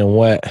sloppy and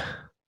wet.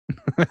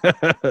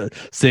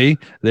 See,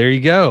 there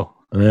you go.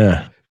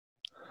 Yeah.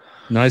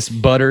 Nice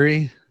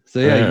buttery. So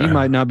yeah, you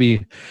might not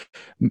be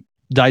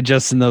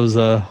digesting those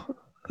that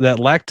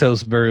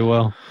lactose very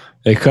well.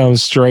 It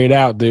comes straight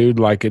out, dude.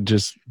 Like it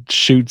just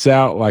shoots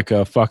out like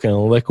a fucking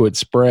liquid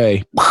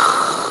spray.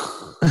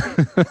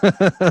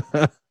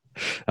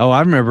 Oh, I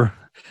remember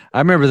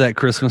that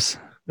Christmas.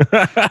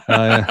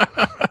 Yeah.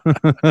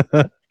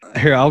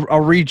 Here,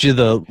 I'll read you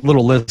the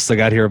little list I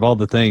got here of all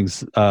the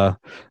things that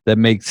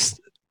makes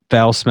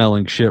foul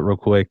smelling shit real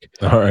quick.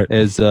 All right.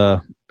 Is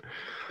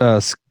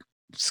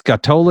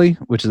scatoli,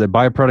 which is a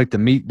byproduct of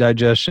meat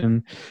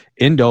digestion,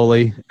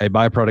 indole, a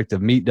byproduct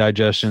of meat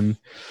digestion,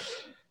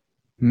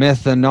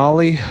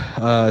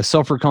 methanol,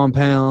 sulfur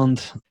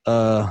compound,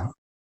 dimethyl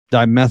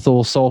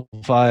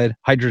sulfide,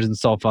 hydrogen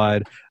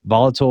sulfide,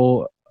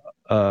 volatile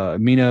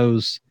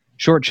aminos,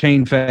 short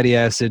chain fatty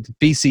acid,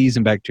 feces,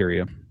 and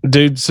bacteria.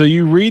 Dude, so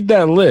you read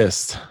that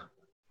list.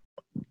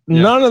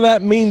 Yeah. None of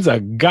that means a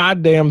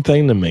goddamn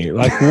thing to me.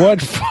 Like,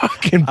 what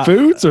fucking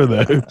foods are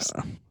those?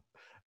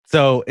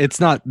 So it's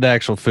not the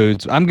actual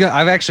foods. I've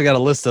actually got a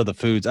list of the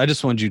foods. I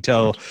just wanted you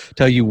to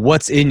tell you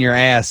what's in your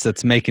ass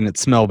that's making it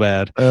smell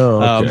bad.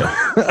 Oh,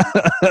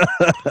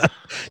 okay.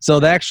 So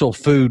the actual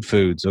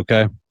foods,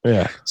 okay?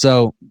 Yeah.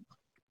 So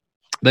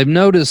they've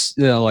noticed,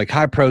 like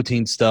high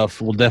protein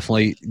stuff will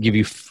definitely give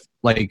you,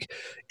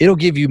 it'll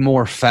give you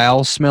more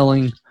foul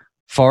smelling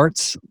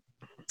farts.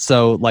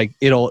 So like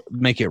it'll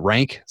make it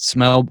rank,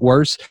 smell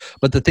worse.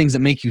 But the things that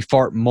make you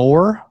fart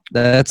more,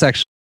 that's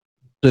actually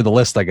the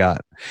list I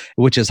got,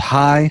 which is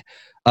high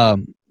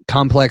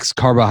complex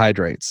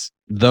carbohydrates.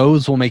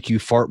 Those will make you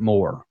fart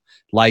more.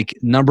 Like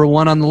number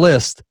one on the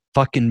list,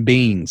 fucking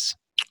beans.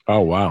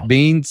 Oh, wow.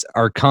 Beans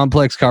are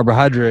complex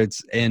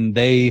carbohydrates, and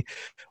they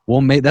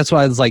will make. That's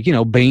why it's like,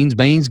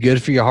 beans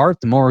good for your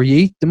heart. The more you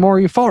eat, the more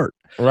you fart.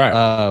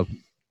 Right.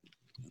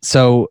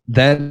 So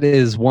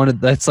that's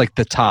like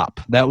the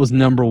top. That was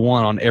number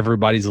one on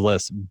everybody's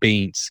list,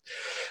 beans.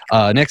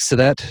 Next to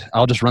that,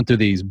 I'll just run through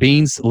these: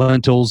 beans,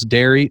 lentils,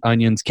 dairy,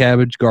 onions,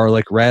 cabbage,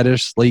 garlic,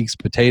 radish, leeks,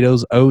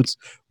 potatoes, oats,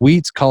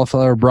 wheats,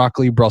 cauliflower,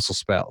 broccoli, Brussels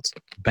sprouts.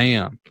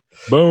 Bam.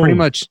 Boom. Pretty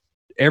much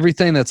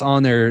everything that's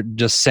on there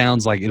just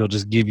sounds like it'll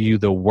just give you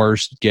the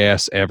worst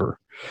gas ever.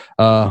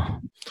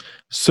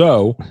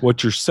 So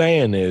what you're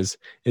saying is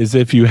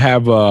if you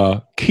have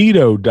a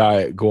keto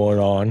diet going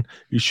on,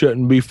 you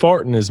shouldn't be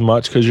farting as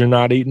much because you're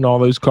not eating all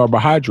those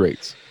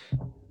carbohydrates.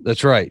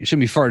 That's right. You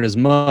shouldn't be farting as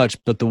much,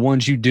 but the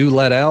ones you do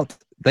let out,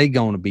 they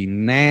going to be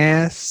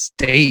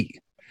nasty.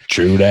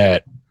 True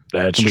that.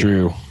 That's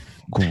true.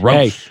 Gross.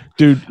 Hey,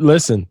 dude,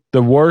 listen,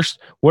 the worst.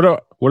 What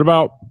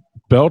about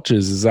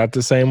belches? Is that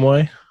the same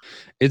way?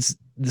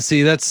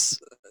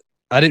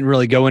 I didn't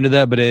really go into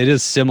that, but it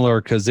is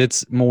similar because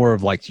it's more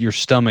of like your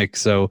stomach.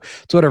 So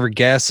it's whatever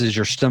gases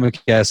your stomach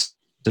has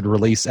to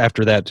release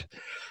after that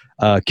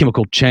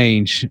chemical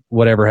change,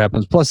 whatever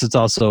happens. Plus, it's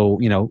also,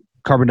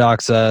 carbon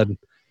dioxide,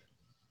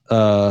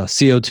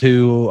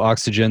 CO2,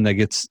 oxygen that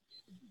gets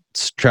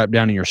trapped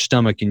down in your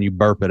stomach and you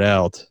burp it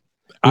out.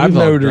 I've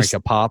noticed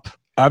drink a pop.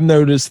 I've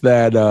noticed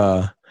that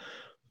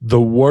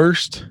the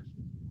worst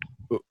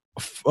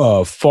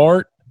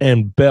fart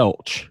and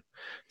belch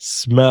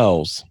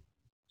smells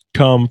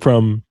come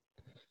from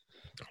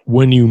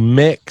when you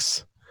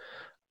mix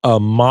a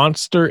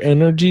Monster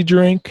energy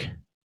drink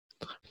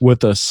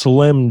with a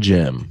Slim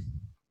Jim.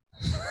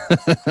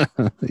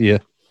 Yeah.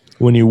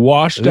 When you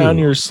wash down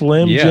your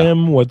Slim Yeah.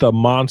 Jim with a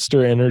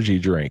Monster energy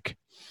drink.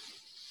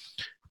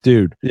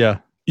 Dude, Yeah.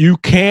 you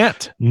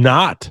can't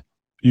not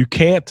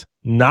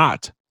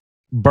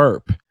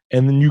burp,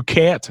 and then you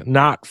can't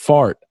not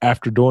fart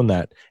after doing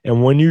that.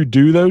 And when you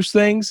do those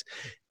things,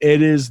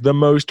 it is the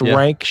most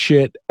rank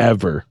shit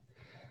ever.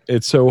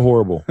 It's so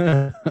horrible.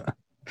 I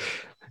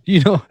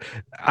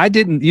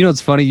didn't,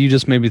 it's funny. You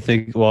just made me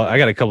think, well, I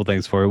got a couple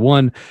things for you.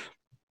 One,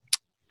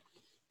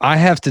 I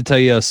have to tell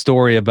you a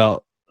story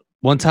about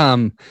one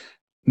time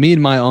me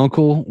and my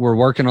uncle were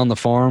working on the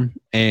farm,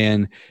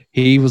 and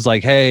he was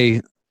like, hey,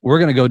 we're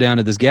going to go down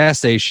to this gas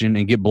station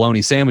and get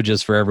bologna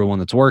sandwiches for everyone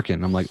that's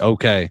working. I'm like,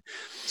 okay.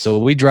 So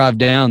we drive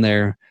down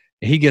there,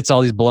 and he gets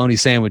all these bologna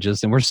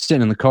sandwiches, and we're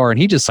sitting in the car, and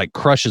he just like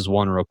crushes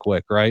one real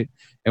quick. Right.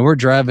 And we're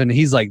driving, and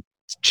he's like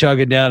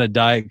chugging down a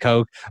Diet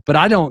Coke, but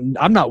I'm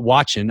not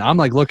watching. I'm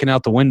like looking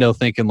out the window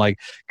thinking like,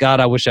 God,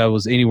 I wish I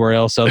was anywhere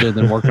else other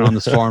than working on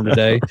this farm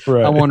today.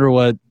 Right. I wonder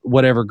what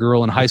whatever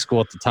girl in high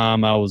school at the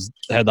time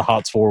had the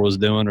hots for was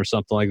doing or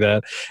something like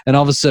that. And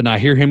all of a sudden I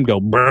hear him go,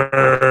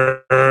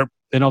 burp,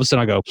 and all of a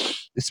sudden I go,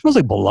 it smells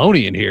like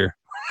bologna in here.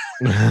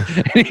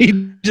 And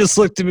he just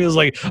looked at me and was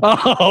like,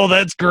 oh,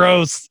 that's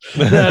gross.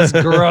 That's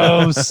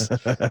gross.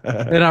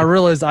 And I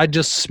realized I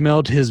just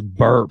smelled his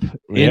burp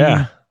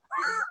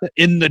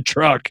in the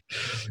truck.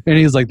 And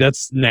he's like,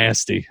 that's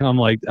nasty. I'm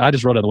like, I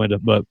just rolled out the window.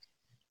 But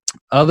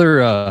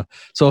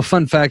so a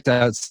fun fact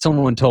that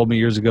someone told me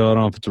years ago, I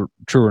don't know if it's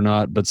true or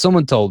not, but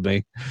someone told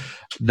me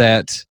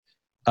that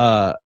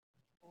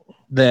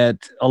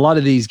that a lot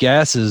of these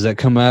gases that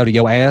come out of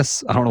your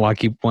ass, I don't know why I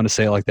keep wanting to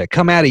say it like that,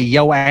 come out of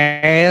your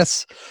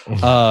ass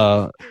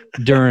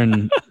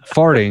during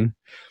farting,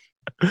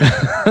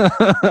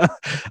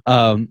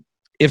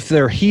 if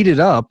they're heated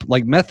up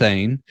like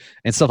methane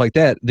and stuff like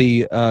that,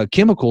 the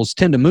chemicals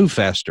tend to move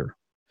faster,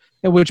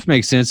 which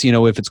makes sense.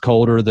 If it's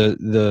colder,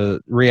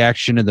 the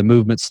reaction and the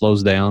movement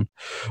slows down.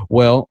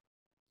 Well,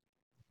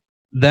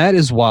 that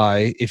is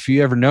why if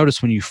you ever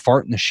notice when you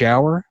fart in the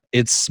shower,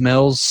 it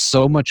smells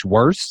so much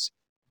worse.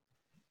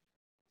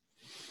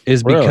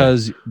 Is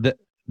because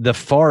the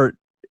fart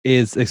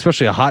is,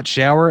 especially a hot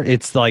shower,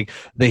 it's like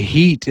the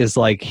heat is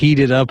like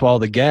heated up all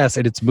the gas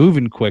and it's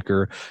moving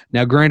quicker.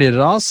 Now, granted, it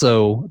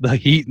also, the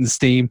heat and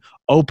steam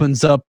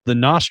opens up the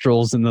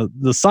nostrils and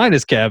the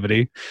sinus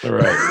cavity.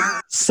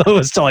 Right. So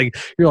it's like,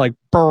 you're like,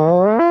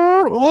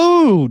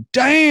 oh,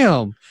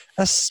 damn.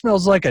 That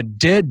smells like a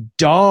dead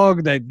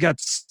dog that got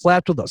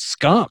slapped with a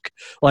skunk.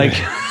 Like,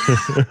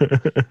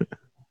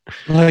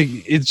 like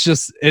it's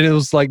just, and it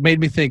was like made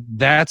me think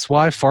that's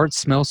why farts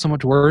smell so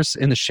much worse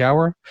in the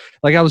shower.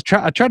 Like I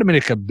tried to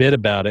make a bit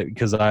about it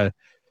because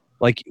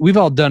we've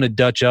all done a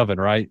Dutch oven,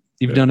 right?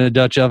 You've done a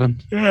Dutch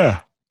oven? Yeah.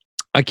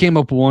 I came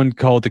up with one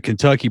called the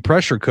Kentucky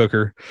pressure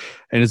cooker,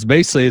 and it's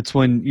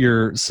when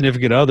your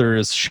significant other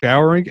is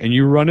showering and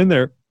you run in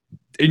there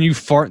and you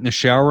fart in the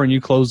shower and you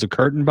close the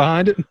curtain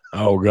behind it.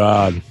 Oh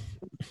God.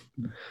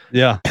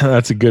 Yeah.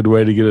 That's a good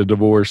way to get a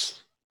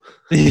divorce.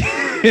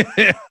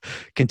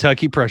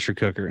 Kentucky pressure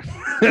cooker.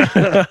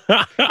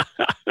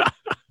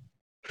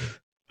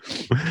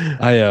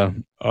 Oh,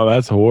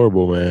 that's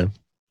horrible, man.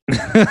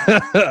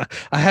 I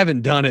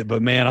haven't done it,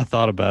 but man, I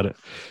thought about it.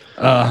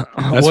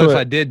 What if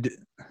I did?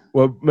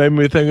 What made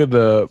me think of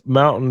the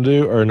Mountain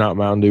Dew, or not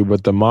Mountain Dew,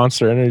 but the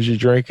Monster Energy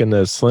drink and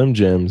the Slim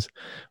Jims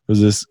was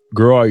this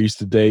girl I used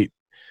to date.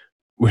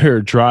 We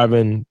were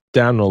driving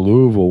down to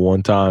Louisville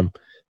one time,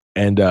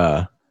 and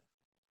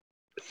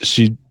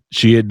she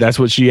had, that's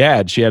what she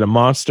had. She had a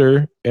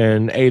Monster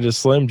and ate a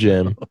Slim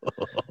Jim,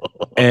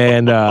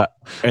 and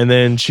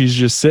then she's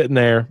just sitting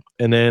there,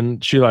 and then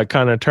she like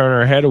kind of turned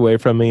her head away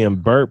from me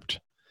and burped,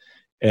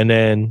 and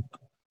then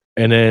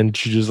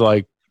she just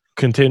like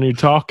continued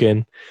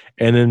talking,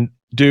 and then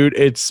dude,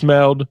 it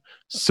smelled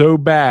so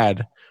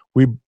bad.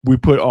 We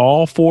put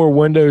all 4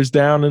 windows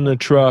down in the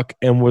truck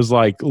and was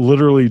like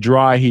literally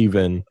dry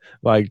heaving,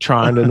 like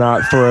trying to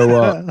not throw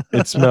up.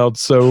 It smelled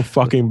so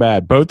fucking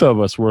bad. Both of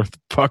us were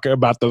fucking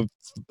about to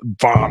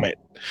vomit.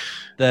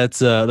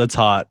 That's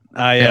hot.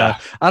 I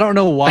don't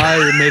know why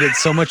it made it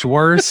so much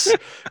worse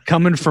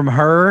coming from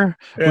her.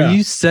 Yeah. When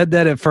you said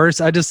that at first,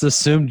 I just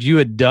assumed you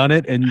had done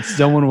it and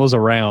someone was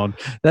around.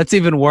 That's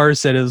even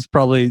worse. That it was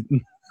probably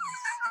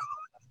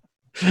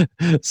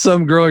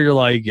some girl. You're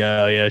like,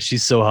 yeah,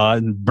 she's so hot,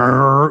 and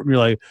brr, you're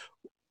like,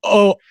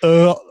 all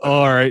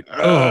right.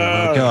 Oh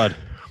my God,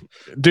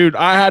 dude,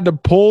 I had to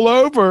pull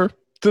over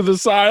to the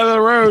side of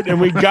the road, and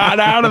we got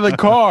out of the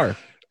car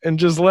and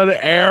just let it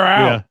air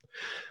out. Yeah.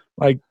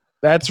 Like,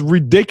 that's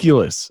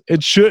ridiculous.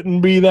 It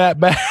shouldn't be that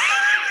bad.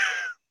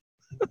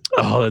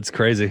 Oh, that's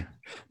crazy.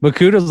 But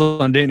kudos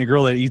on dating a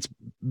girl that eats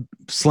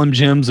Slim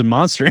Jims and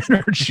Monster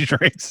Energy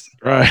drinks.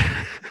 Right.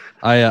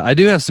 I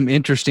do have some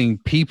interesting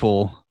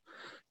people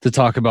to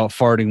talk about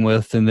farting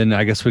with, and then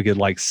I guess we could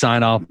like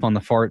sign off on the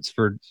farts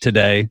for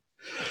today.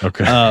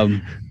 Okay.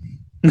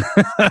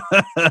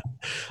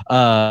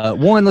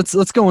 One,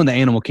 let's go in the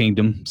animal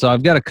kingdom. So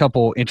I've got a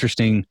couple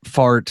interesting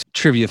fart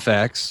trivia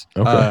facts.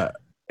 Okay.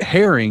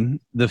 Herring,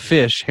 the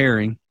fish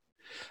herring,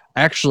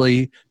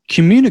 actually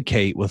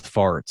communicate with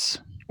farts.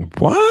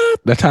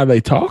 What? That's how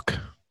they talk?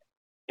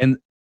 And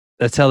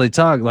that's how they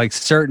talk. Like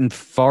certain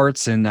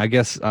farts, and I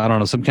guess, I don't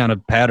know, some kind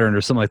of pattern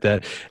or something like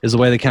that is the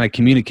way they kind of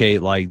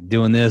communicate, like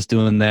doing this,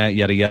 doing that,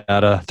 yada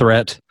yada,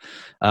 threat.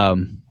 That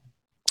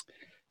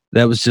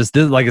was just,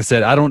 like I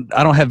said, I don't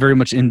have very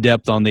much in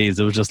depth on these.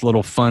 It was just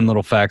little fun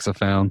little facts I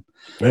found.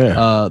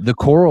 Yeah. The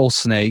coral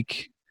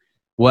snake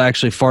will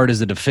actually fart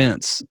as a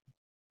defense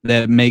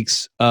that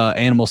makes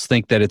animals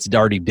think that it's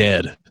already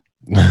dead.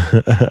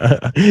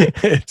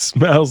 It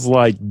smells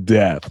like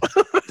death.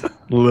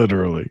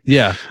 Literally.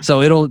 Yeah.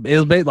 So it'll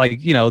be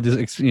like,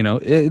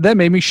 that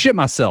made me shit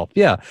myself.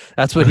 Yeah.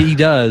 That's what he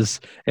does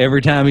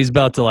every time he's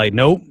about to like,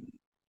 nope,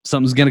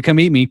 something's going to come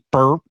eat me.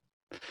 Burp.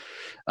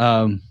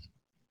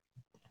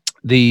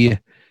 The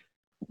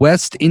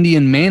West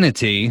Indian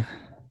manatee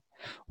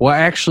will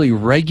actually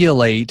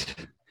regulate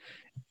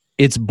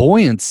its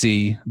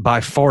buoyancy by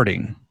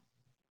farting.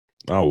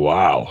 Oh,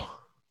 wow.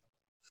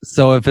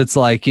 So if it's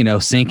like,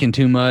 sinking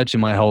too much, it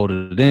might hold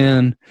it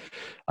in.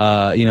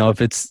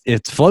 If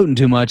it's floating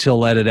too much, he'll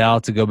let it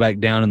out to go back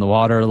down in the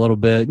water a little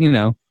bit,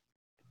 Damn.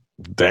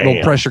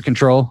 Little pressure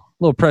control,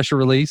 little pressure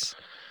release.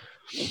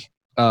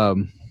 I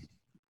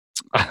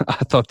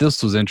thought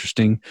this was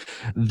interesting.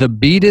 The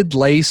beaded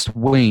lace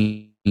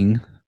wing,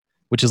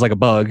 which is like a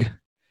bug,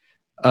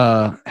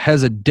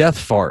 has a death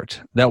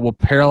fart that will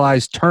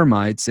paralyze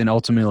termites and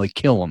ultimately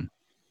kill them.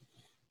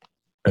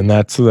 And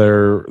that's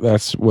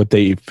what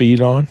they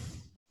feed on?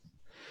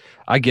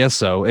 I guess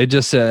so. It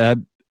just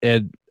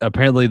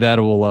apparently that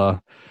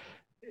will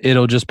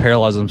it'll just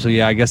paralyze them. So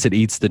yeah, I guess it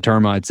eats the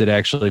termites it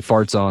actually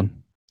farts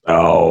on.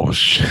 Oh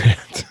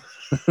shit.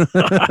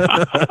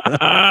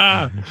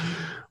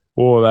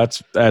 Whoa,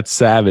 that's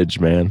savage,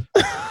 man.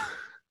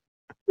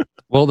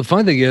 Well, the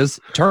fun thing is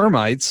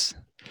termites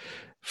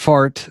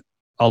fart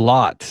a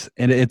lot,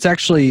 and it's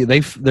actually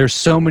there's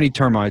so many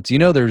termites.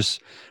 There's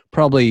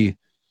probably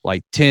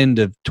like 10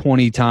 to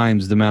 20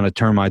 times the amount of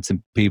termites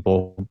and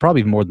people,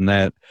 probably more than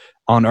that,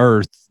 on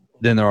Earth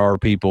than there are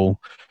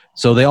people.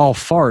 So they all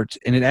fart,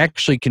 and it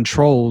actually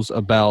controls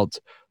about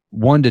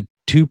 1 to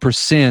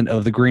 2%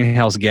 of the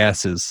greenhouse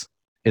gases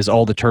is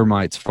all the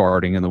termites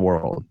farting in the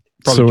world.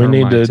 So we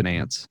need termites to and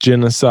ants.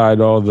 genocide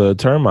all the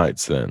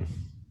termites then.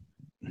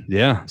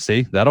 Yeah,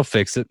 see, that'll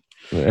fix it.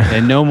 Yeah.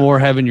 And no more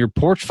having your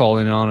porch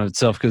falling on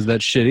itself because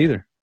that shit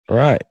either.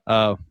 Right.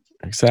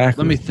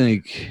 Exactly. Let me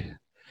think.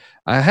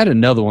 I had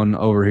another one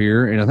over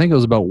here, and I think it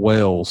was about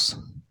whales.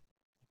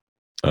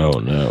 Oh,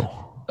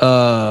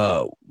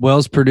 no.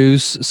 Whales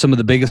produce some of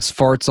the biggest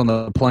farts on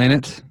the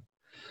planet.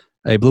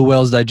 A blue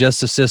whale's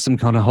digestive system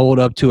can hold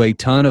up to a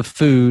ton of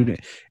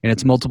food in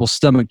its multiple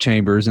stomach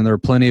chambers, and there are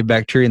plenty of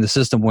bacteria in the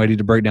system waiting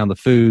to break down the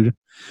food.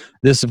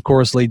 This, of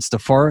course, leads to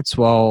farts.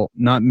 While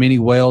not many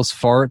whales'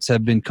 farts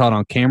have been caught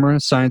on camera,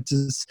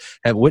 scientists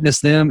have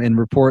witnessed them and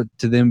report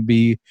to them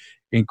be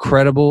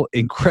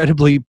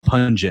incredibly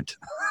pungent.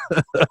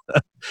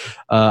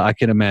 I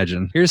can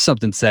imagine. Here's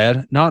something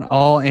sad. Not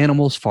all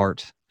animals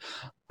fart.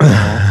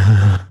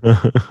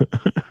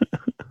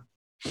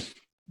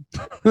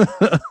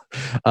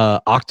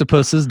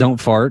 Octopuses don't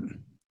fart.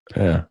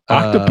 Yeah.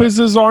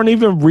 Octopuses aren't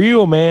even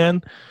real,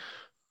 man.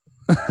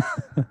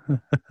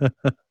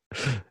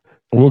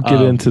 We'll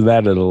get into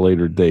that at a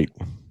later date.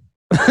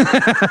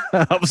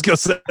 I was gonna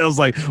say, I was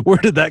like, where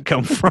did that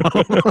come from?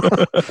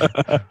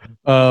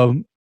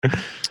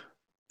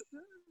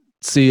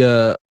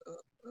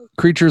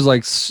 Creatures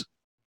like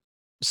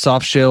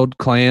soft-shelled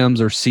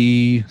clams or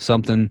sea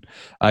something,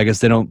 I guess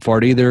they don't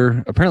fart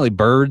either. Apparently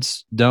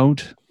birds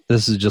don't.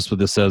 This is just what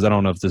this says. I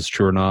don't know if this is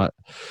true or not.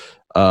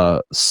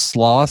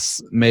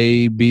 Sloths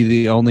may be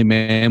the only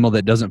mammal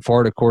that doesn't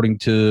fart according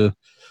to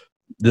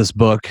this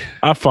book.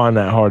 I find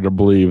that hard to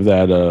believe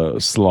that a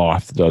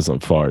sloth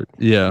doesn't fart.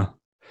 Yeah.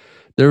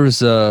 There was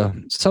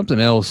something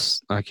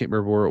else, I can't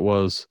remember where it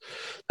was,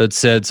 that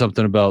said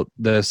something about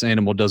this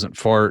animal doesn't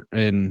fart.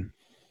 And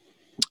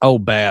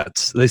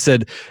bats. They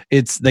said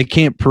they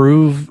can't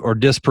prove or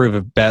disprove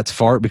if bats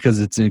fart because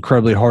it's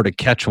incredibly hard to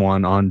catch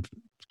one on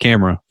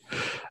camera.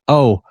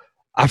 Oh,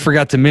 I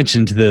forgot to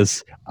mention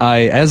this.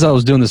 As I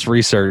was doing this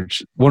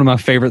research, one of my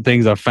favorite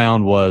things I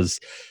found was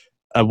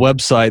a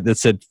website that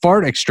said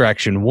Fart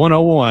Extraction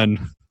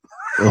 101.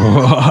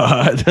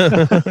 What?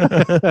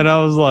 And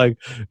I was like,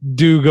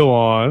 do go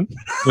on.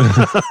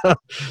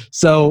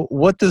 So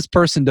what this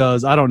person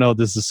does, I don't know if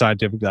this is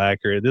scientifically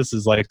accurate. This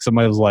is like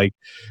somebody was like,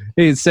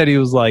 he said he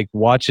was like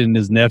watching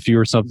his nephew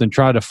or something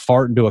try to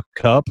fart into a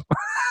cup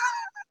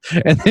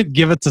and then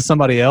give it to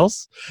somebody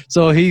else.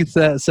 So he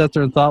sat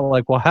there and thought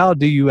like, well, how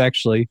do you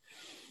actually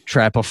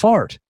trap a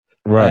fart?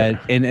 Right.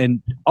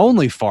 And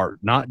only fart,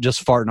 not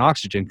just fart and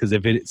oxygen, because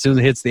as soon as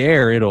it hits the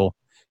air, it'll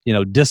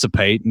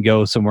dissipate and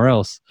go somewhere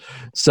else.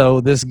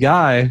 So this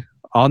guy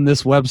on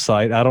this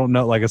website, I don't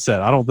know, like I said,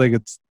 I don't think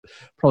it's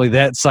probably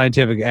that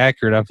scientific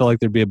accurate. I feel like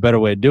there'd be a better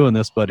way of doing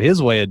this, but his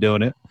way of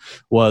doing it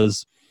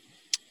was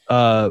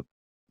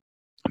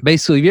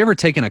basically, have you ever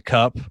taken a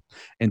cup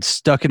and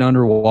stuck it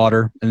under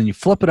water and then you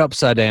flip it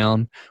upside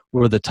down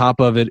where the top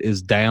of it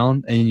is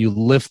down and you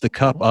lift the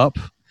cup up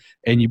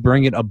and you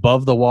bring it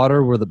above the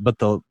water but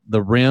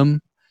the rim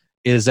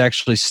is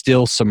actually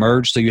still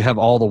submerged, so you have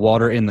all the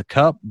water in the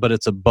cup, but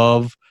it's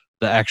above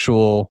the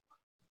actual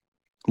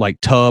like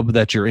tub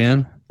that you're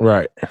in.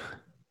 Right.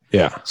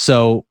 Yeah.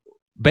 So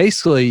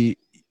basically,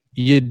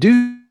 you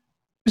do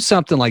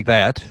something like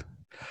that,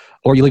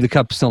 or you leave the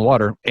cup still in the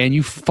water, and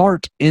you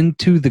fart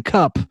into the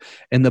cup,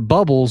 and the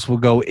bubbles will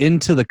go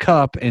into the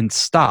cup and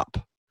stop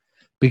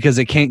because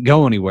it can't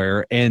go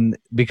anywhere, and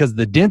because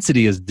the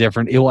density is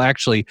different, it will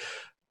actually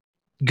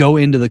go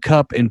into the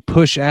cup and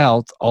push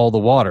out all the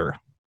water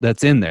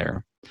that's in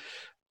there,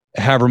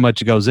 however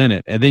much it goes in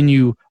it. And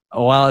then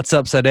while it's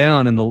upside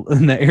down and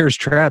the air is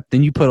trapped,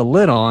 then you put a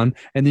lid on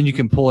and then you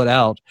can pull it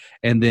out.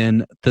 And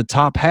then the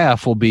top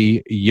half will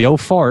be yo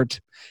fart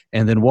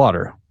and then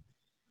water.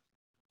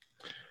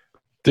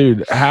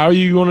 Dude, how are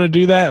you going to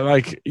do that?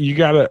 Like,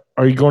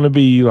 are you going to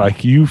be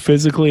like, you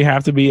physically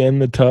have to be in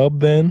the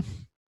tub then?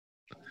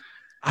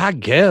 I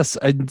guess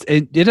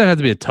it doesn't have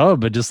to be a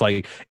tub, but just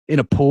like in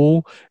a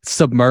pool,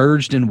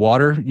 submerged in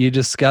water. You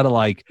just gotta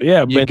but you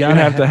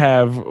have to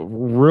have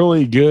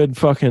really good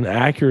fucking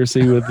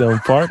accuracy with them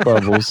fart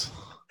bubbles.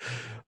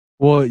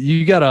 Well, when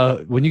you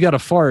gotta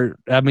fart.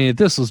 I mean, if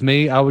this was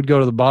me, I would go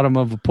to the bottom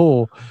of a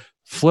pool,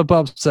 flip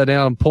upside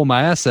down, pull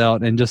my ass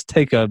out, and just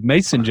take a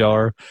mason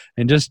jar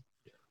and just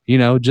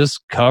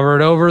cover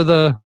it over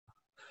the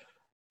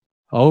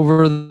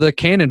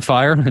cannon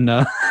fire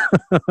and.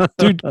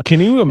 Dude,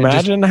 can you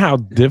imagine how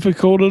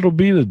difficult it'll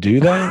be to do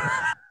that?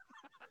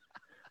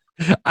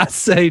 I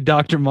say,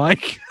 Dr.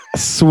 Mike,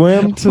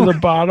 swim to the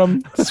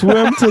bottom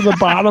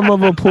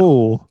of a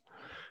pool,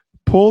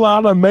 pull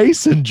out a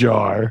mason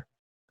jar,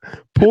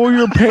 pull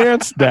your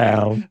pants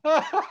down,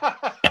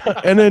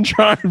 and then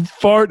try and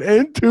fart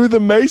into the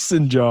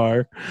mason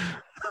jar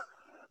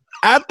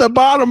at the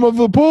bottom of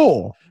the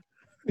pool.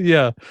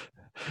 Yeah.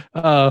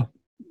 I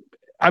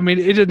mean,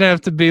 it didn't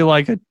have to be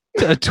like a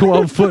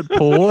 12-foot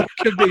pool. It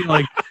could be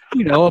like,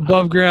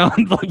 above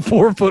ground, like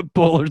 4-foot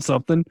pool or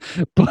something.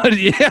 But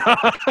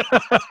yeah.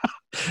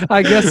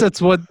 I guess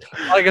that's what,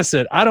 like I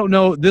said, I don't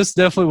know. This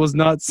definitely was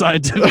not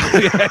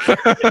scientifically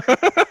accurate,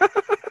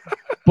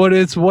 but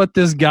it's what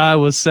this guy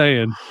was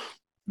saying.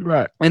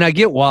 Right. And I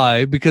get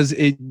why, because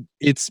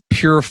it's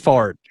pure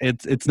fart.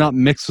 It's not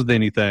mixed with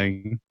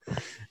anything.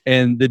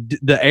 And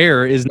the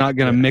air is not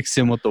going to mix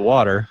in with the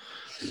water.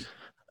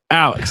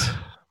 Alex,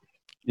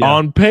 Yeah.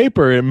 on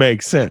paper, it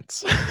makes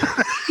sense.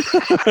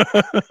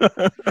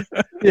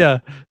 Yeah.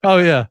 Oh,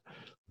 yeah.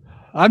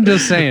 I'm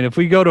just saying, if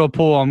we go to a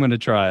pool, I'm going to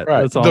try it.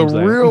 Right. That's all The I'm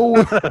saying.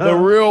 the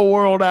real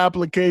world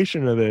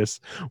application of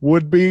this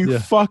would be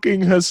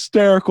fucking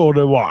hysterical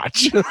to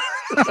watch.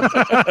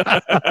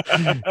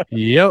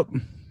 Yep.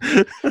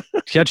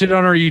 Catch it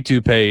on our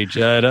YouTube page.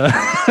 God.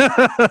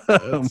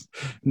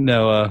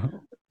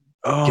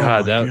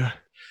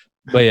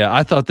 But yeah,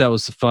 I thought that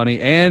was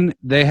funny. And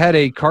they had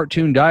a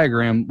cartoon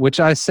diagram, which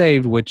I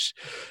saved, which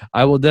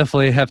I will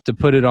definitely have to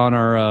put it on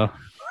our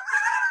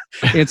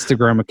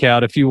Instagram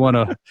account if you want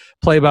to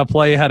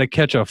play-by-play how to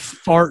catch a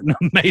fart in a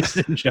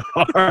mason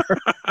jar.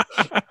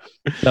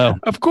 So,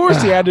 of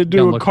course, he had to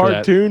do a look for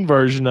that. cartoon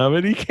version of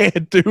it. He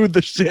can't do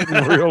the shit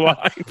in real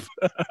life.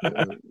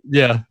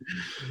 Yeah.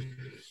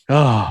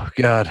 Oh,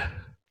 God.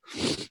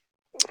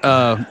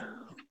 So,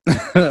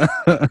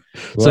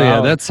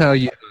 yeah, that's how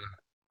you...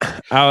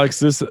 Alex,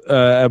 this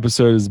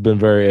episode has been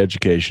very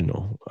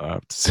educational, I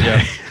have to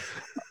say.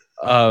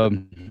 Yeah.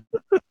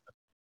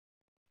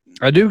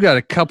 I do got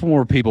a couple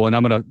more people, and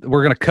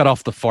we're gonna cut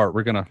off the fart.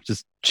 We're gonna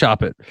just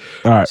chop it.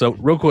 All right. So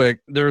real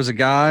quick, there's a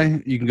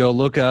guy you can go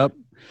look up.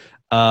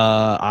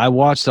 I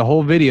watched a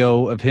whole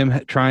video of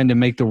him trying to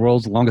make the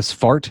world's longest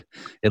fart.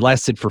 It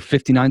lasted for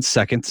 59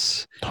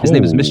 seconds. His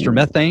name is Mr.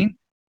 Methane.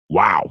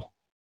 Wow.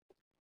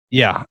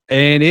 Yeah,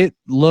 and it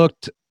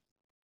looked.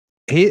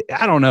 I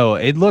don't know.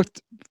 It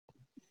looked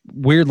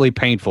weirdly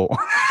painful.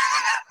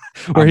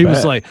 Where he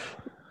was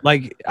like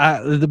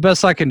the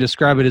best I can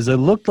describe it is it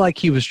looked like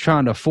he was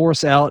trying to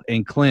force out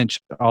and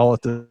clench all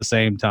at the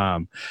same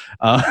time.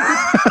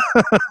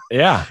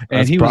 Yeah.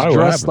 And he was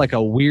dressed like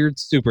a weird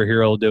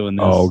superhero doing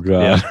this. Oh,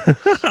 God.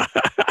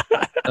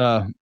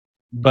 Yeah.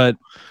 But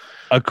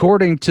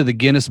according to the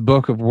Guinness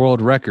Book of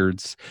World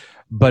Records,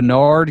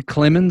 Bernard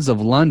Clemens of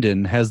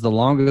London has the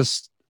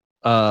longest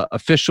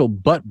official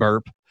butt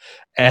burp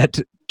at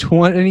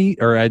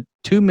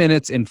 2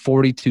 minutes and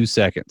 42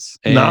 seconds.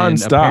 And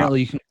nonstop.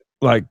 Apparently,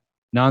 Like,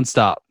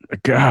 nonstop.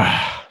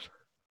 God.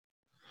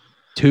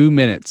 2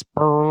 minutes.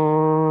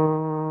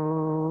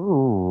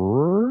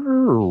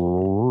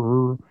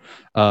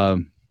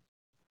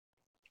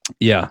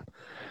 Yeah.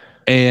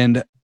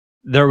 And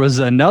there was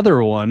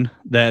another one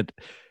that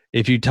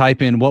if you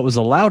type in what was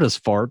the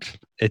loudest fart,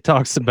 it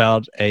talks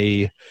about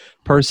a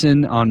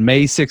person on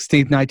May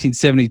 16th,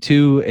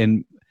 1972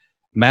 in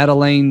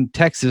Madeleine,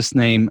 Texas,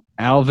 named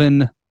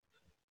Alvin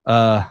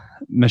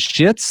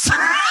Mashitz.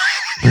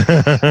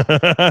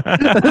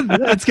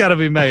 That's got to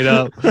be made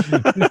up.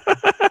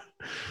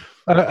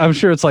 I'm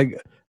sure it's like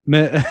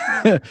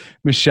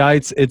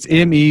Mashitz. It's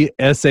Meshits.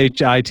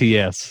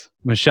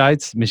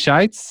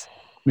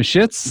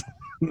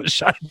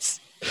 Mashitz.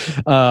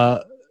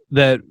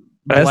 That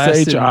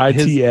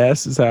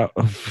SHITS is how,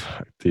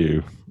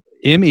 dude.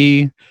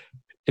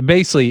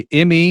 Basically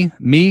me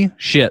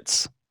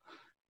shits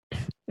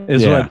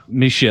is what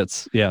me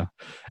shits. Yeah,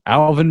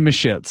 Alvin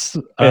Mashitz,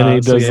 and he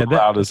does the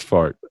loudest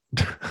fart.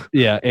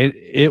 Yeah,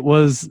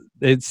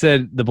 it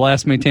said the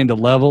blast maintained a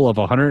level of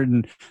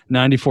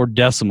 194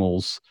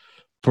 decibels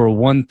for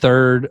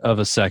 1/3 of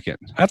a second.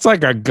 That's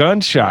like a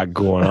gunshot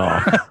going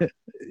off.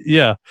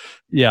 Yeah.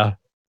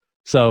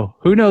 So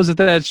who knows if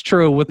that's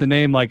true with the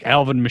name like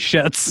Alvin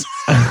Mashitz.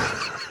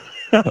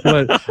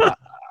 But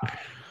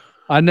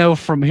I know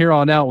from here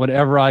on out,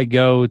 whenever I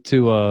go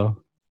to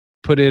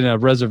put in a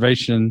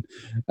reservation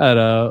at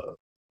a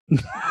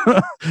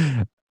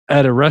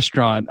at a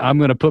restaurant, I'm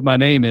going to put my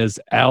name as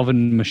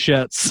Alvin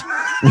Mashitz.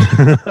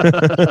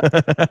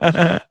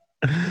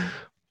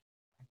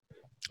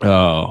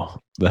 Oh,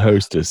 the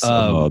hostess.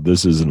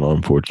 This is an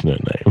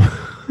unfortunate name.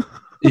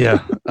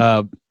 Yeah.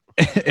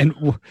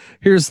 And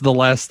here's the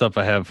last stuff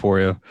I have for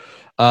you.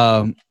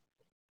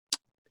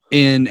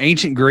 In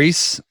ancient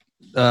Greece,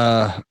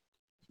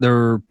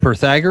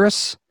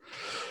 Pythagoras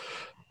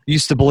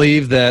used to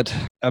believe that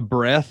a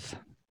breath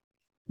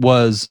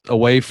was a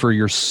way for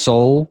your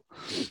soul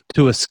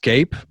to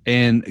escape,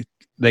 and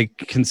they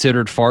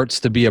considered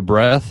farts to be a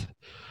breath.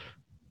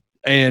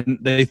 And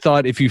they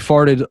thought if you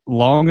farted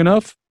long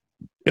enough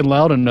and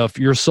loud enough,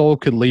 your soul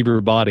could leave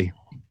your body.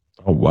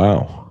 Oh,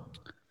 wow.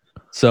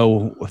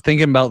 So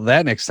thinking about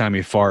that next time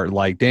you fart,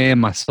 like, damn,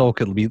 my soul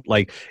could be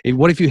like,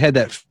 what if you had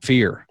that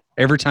fear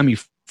every time you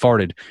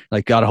farted?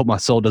 Like, God, I hope my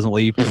soul doesn't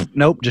leave.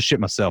 Nope, just shit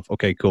myself.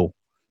 Okay, cool.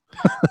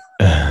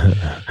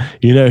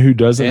 You know who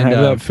doesn't have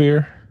that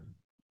fear?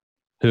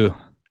 Who?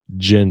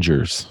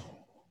 Gingers.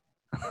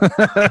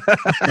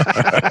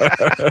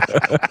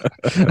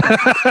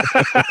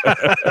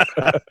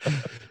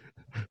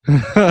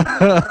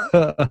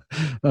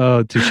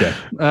 Oh, touche.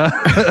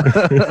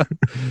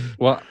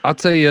 Well, I'll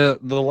tell you,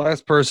 the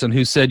last person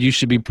who said you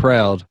should be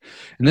proud,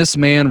 and this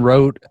man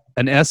wrote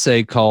an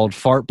essay called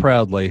Fart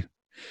Proudly,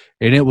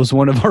 and it was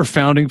one of our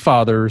founding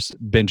fathers,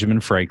 Benjamin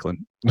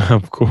Franklin.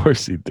 Of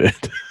course he did.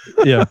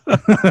 Yeah.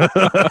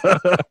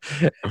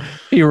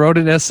 He wrote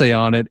an essay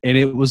on it, and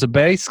it was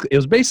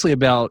basically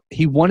about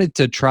he wanted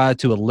to try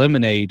to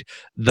eliminate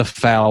the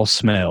foul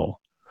smell.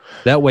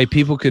 That way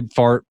people could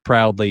fart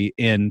proudly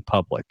in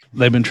public.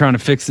 They've been trying to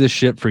fix this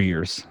shit for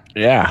years.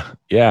 Yeah,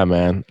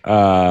 man.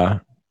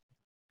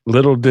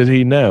 Little did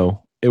he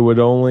know it would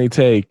only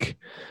take,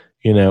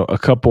 a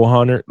couple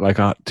hundred,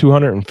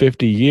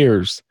 250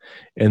 years,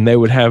 and they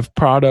would have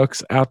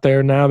products out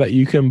there now that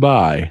you can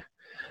buy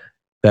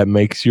that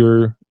makes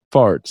your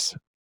farts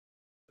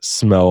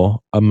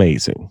smell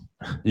amazing.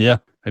 Yeah.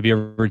 Have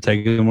you ever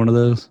taken one of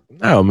those?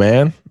 No,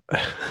 man.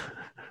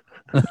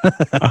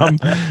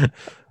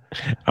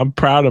 I'm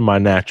proud of my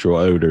natural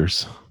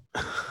odors.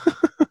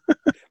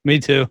 Me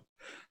too.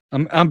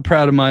 I'm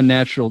proud of my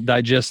natural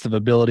digestive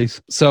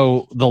abilities.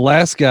 So the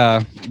last guy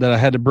that I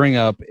had to bring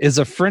up is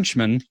a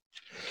Frenchman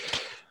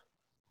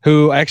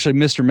who actually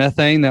Mr.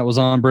 Methane that was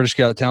on British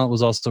Got Talent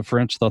was also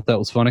French. Thought that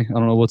was funny. I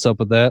don't know what's up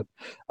with that.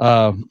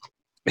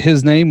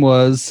 His name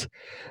was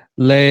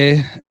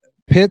Le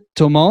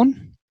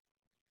Pitomon.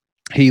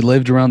 He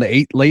lived around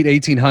the late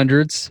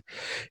 1800s.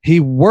 He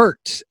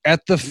worked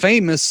at the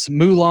famous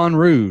Moulin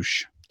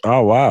Rouge.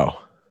 Oh, wow.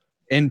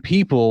 And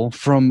people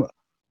from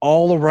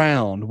all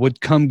around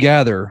would come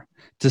gather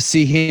to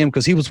see him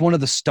because he was one of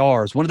the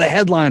stars, one of the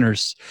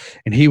headliners.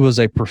 And he was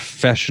a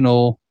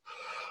professional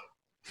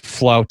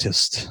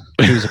flautist.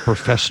 He was a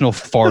professional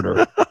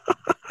farter.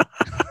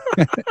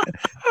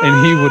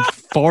 And he would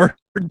fart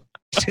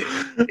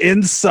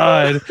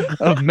inside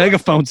of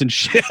megaphones and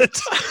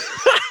shit.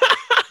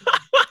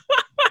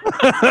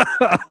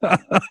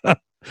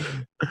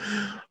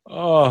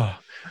 Oh,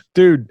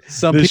 dude,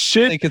 some people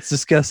think it's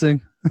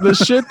disgusting. The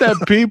shit that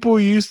people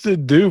used to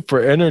do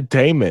for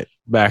entertainment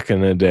back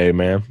in the day,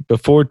 man,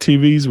 before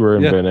TVs were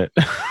invented.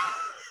 Yeah.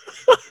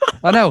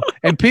 I know,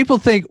 and people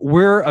think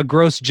we're a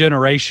gross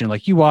generation.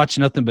 Like, you watch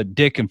nothing but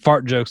dick and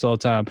fart jokes all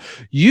the time.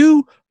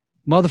 You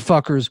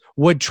motherfuckers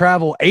would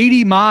travel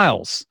 80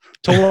 miles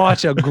to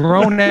watch a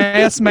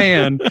grown-ass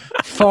man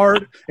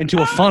fart into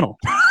a funnel.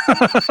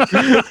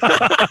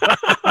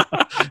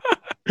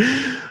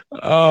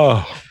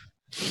 Oh.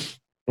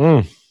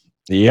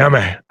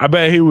 Yummy. I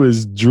bet he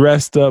was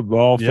dressed up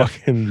all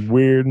fucking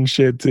weird and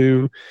shit,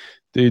 too.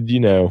 Dude,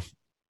 they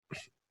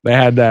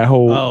had that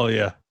whole... Oh,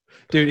 yeah.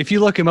 Dude, if you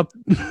look him up...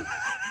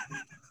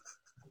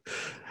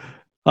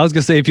 I was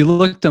going to say, if you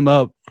looked him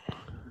up,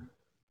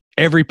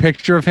 every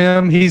picture of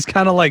him, he's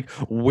kind of like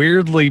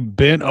weirdly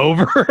bent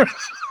over.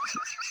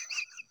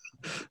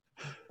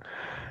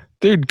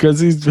 Dude, because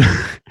he's...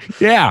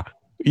 Yeah,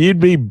 you'd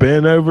be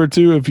bent over,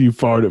 too, if you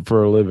farted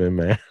for a living,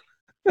 man.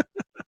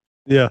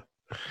 Yeah.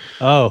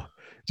 Oh,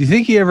 do you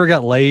think he ever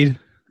got laid?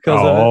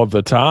 All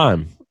the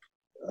time.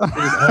 All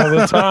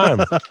the time.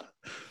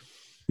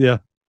 Yeah.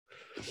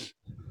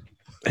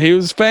 He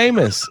was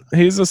famous.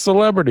 He's a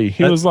celebrity.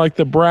 He was like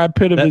the Brad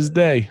Pitt of his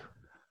day.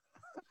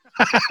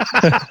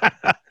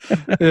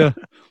 Yeah.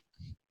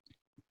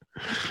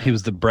 He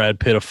was the Brad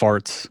Pitt of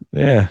farts.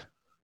 Yeah.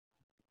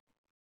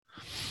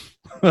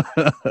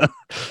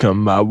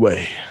 Come my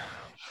way.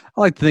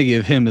 I like to think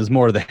of him as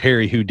more the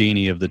Harry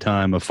Houdini of the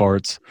time of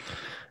farts.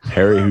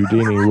 Harry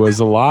Houdini was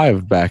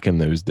alive back in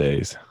those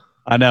days.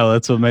 I know,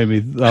 that's what made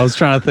me. I was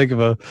trying to think of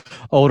a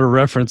older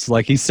reference.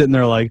 Like, he's sitting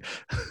there, like,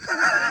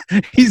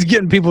 he's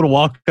getting people to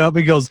walk up.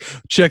 He goes,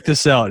 "Check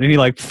this out," and he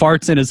like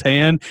farts in his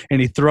hand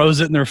and he throws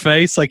it in their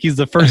face. Like, he's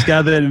the first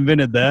guy that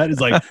invented that. He's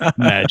like,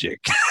 magic.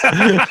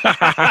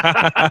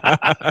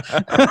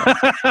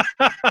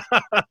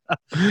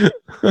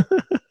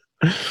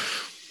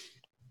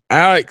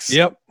 Alex.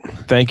 Yep.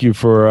 Thank you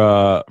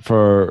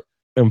for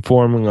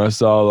informing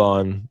us all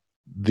on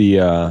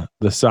the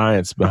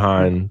science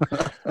behind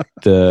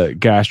the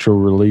gastro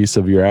release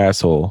of your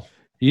asshole.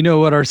 You know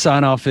what our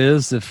sign off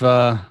is? If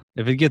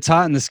it gets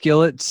hot in the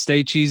skillet,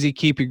 stay cheesy,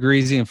 keep it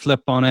greasy, and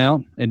flip on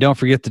out. And don't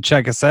forget to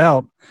check us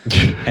out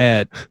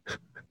at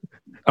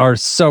our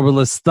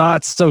Soberless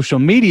Thoughts social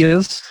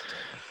medias,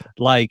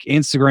 like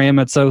Instagram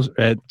at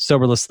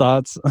Soberless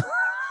Thoughts,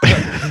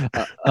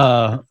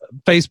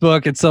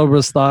 Facebook at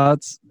Soberless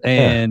Thoughts,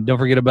 and don't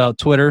forget about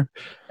Twitter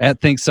at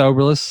Think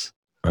Soberless.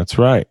 That's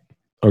right.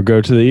 Or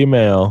go to the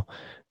email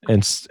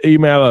and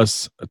email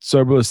us at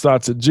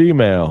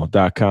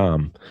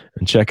soberlessthoughts@gmail.com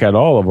and check out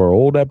all of our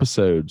old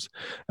episodes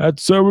at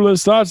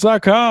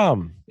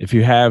soberlessthoughts.com. If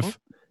you have,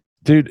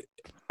 dude,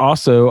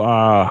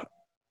 also,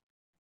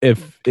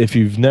 if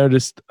you've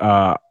noticed,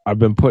 I've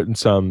been putting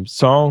some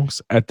songs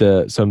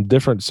some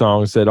different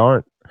songs that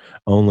aren't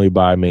only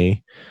by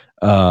me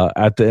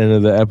at the end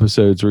of the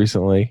episodes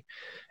recently.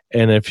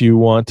 And if you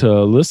want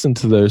to listen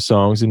to those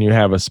songs and you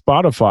have a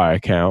Spotify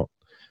account,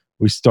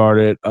 we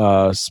started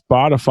a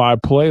Spotify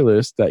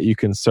playlist that you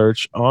can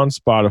search on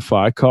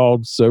Spotify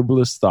called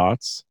Soberless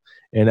Thoughts.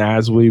 And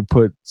as we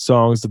put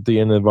songs at the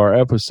end of our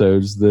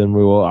episodes, then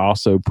we will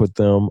also put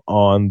them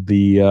on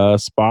the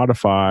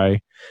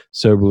Spotify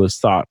Soberless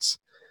Thoughts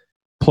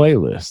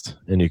playlist,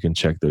 and you can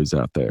check those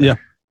out there. Yeah.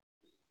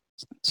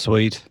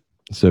 Sweet.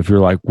 So if you're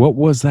like, what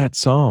was that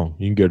song?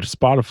 You can go to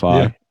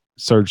Spotify,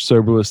 search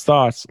Soberless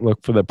Thoughts,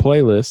 look for the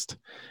playlist,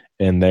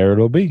 and there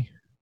it'll be.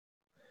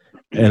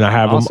 And I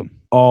have them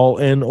all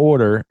in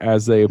order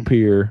as they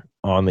appear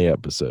on the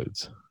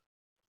episodes.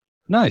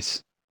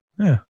 Nice.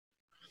 Yeah.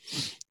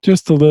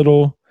 Just a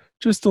little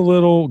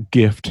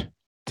gift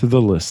to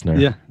the listener.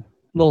 Yeah.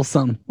 Little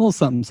something.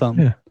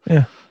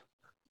 Yeah.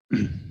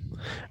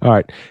 All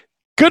right.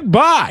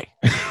 Goodbye.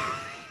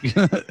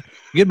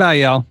 Goodbye,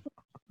 y'all.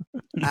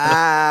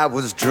 I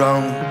was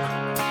drunk.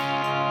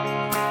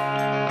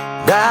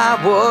 I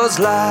was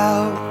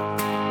loud.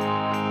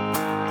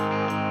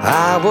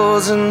 I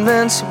was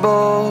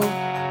invincible.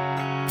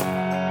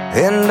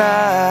 And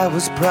I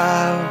was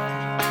proud.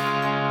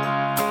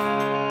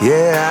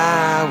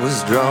 Yeah, I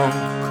was drunk.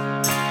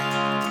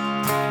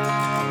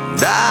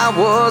 And I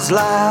was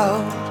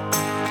loud.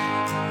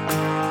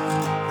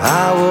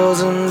 I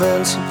was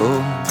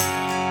invincible.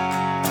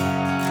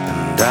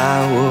 And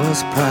I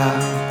was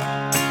proud.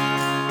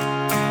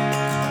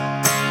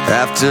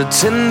 After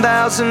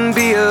 10,000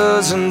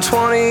 beers and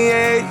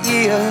 28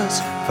 years,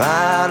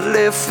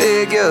 finally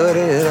figured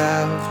it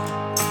out.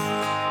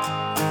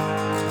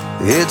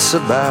 It's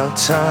about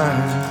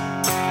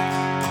time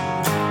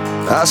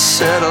I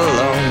settle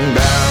on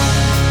down.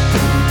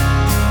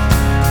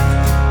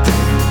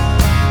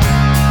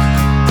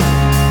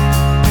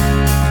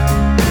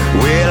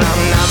 Well,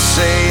 I'm not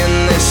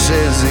saying this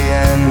is the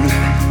end,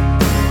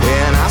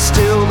 and I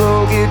still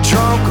go get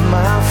drunk with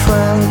my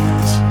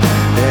friends.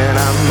 And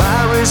I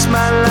might risk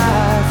my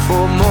life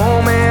for a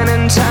moment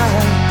in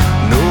time.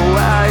 No,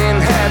 I ain't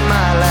had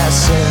my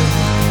last cent.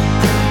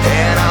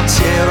 And I'll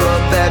tear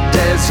up that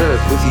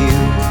desert with you.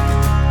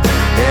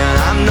 And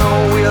I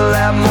know we'll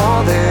have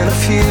more than a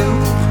few.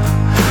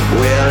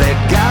 Well, it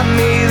got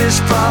me this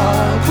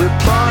far with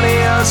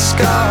plenty of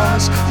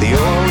scars. The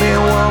only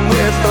one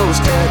with those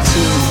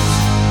tattoos.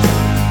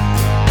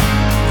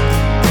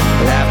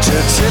 After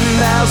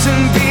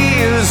 10,000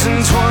 beers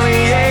and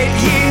 28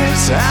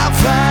 years, I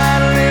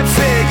finally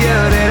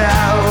figured it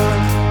out.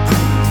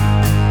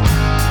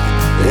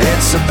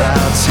 It's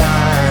about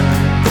time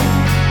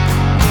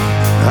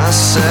I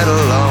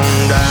settle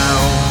on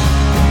down.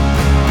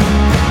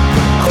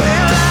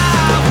 Well,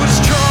 I was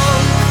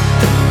drunk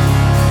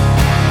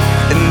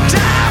and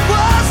I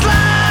was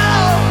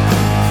loud.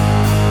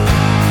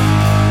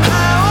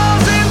 I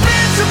was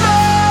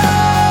invincible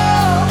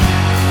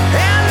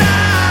and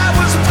I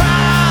was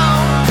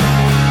proud.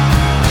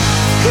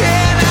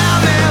 And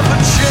I'll never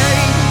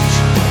change.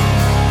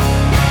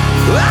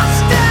 I'll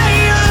stay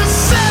the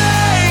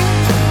same.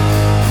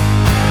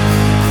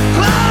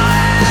 I'll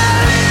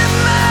live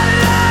my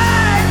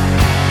life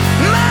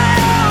my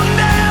own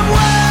damn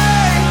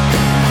way.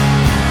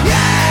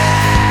 Yeah.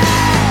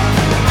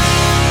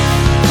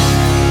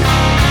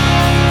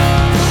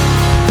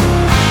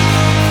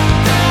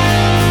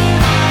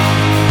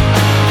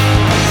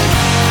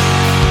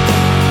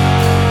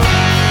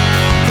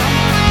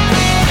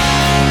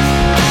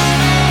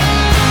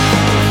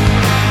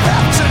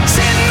 After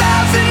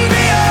 10,000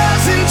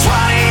 beers and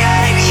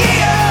 28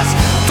 years,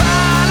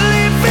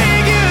 finally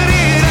figured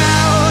it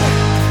out.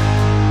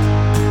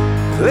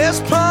 There's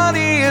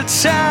plenty of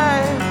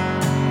time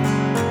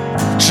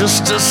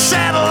just to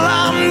settle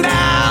on down.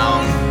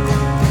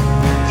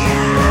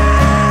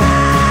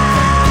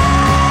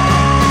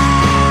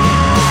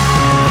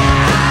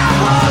 I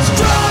was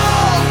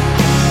drunk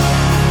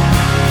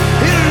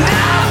and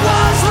I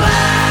was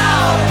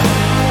loud.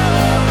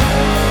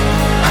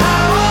 I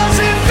was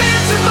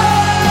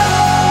invincible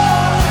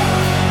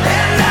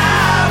and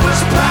I was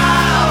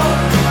proud.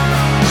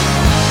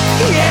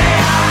 Yeah,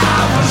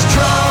 I was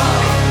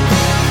drunk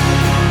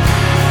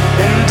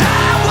and I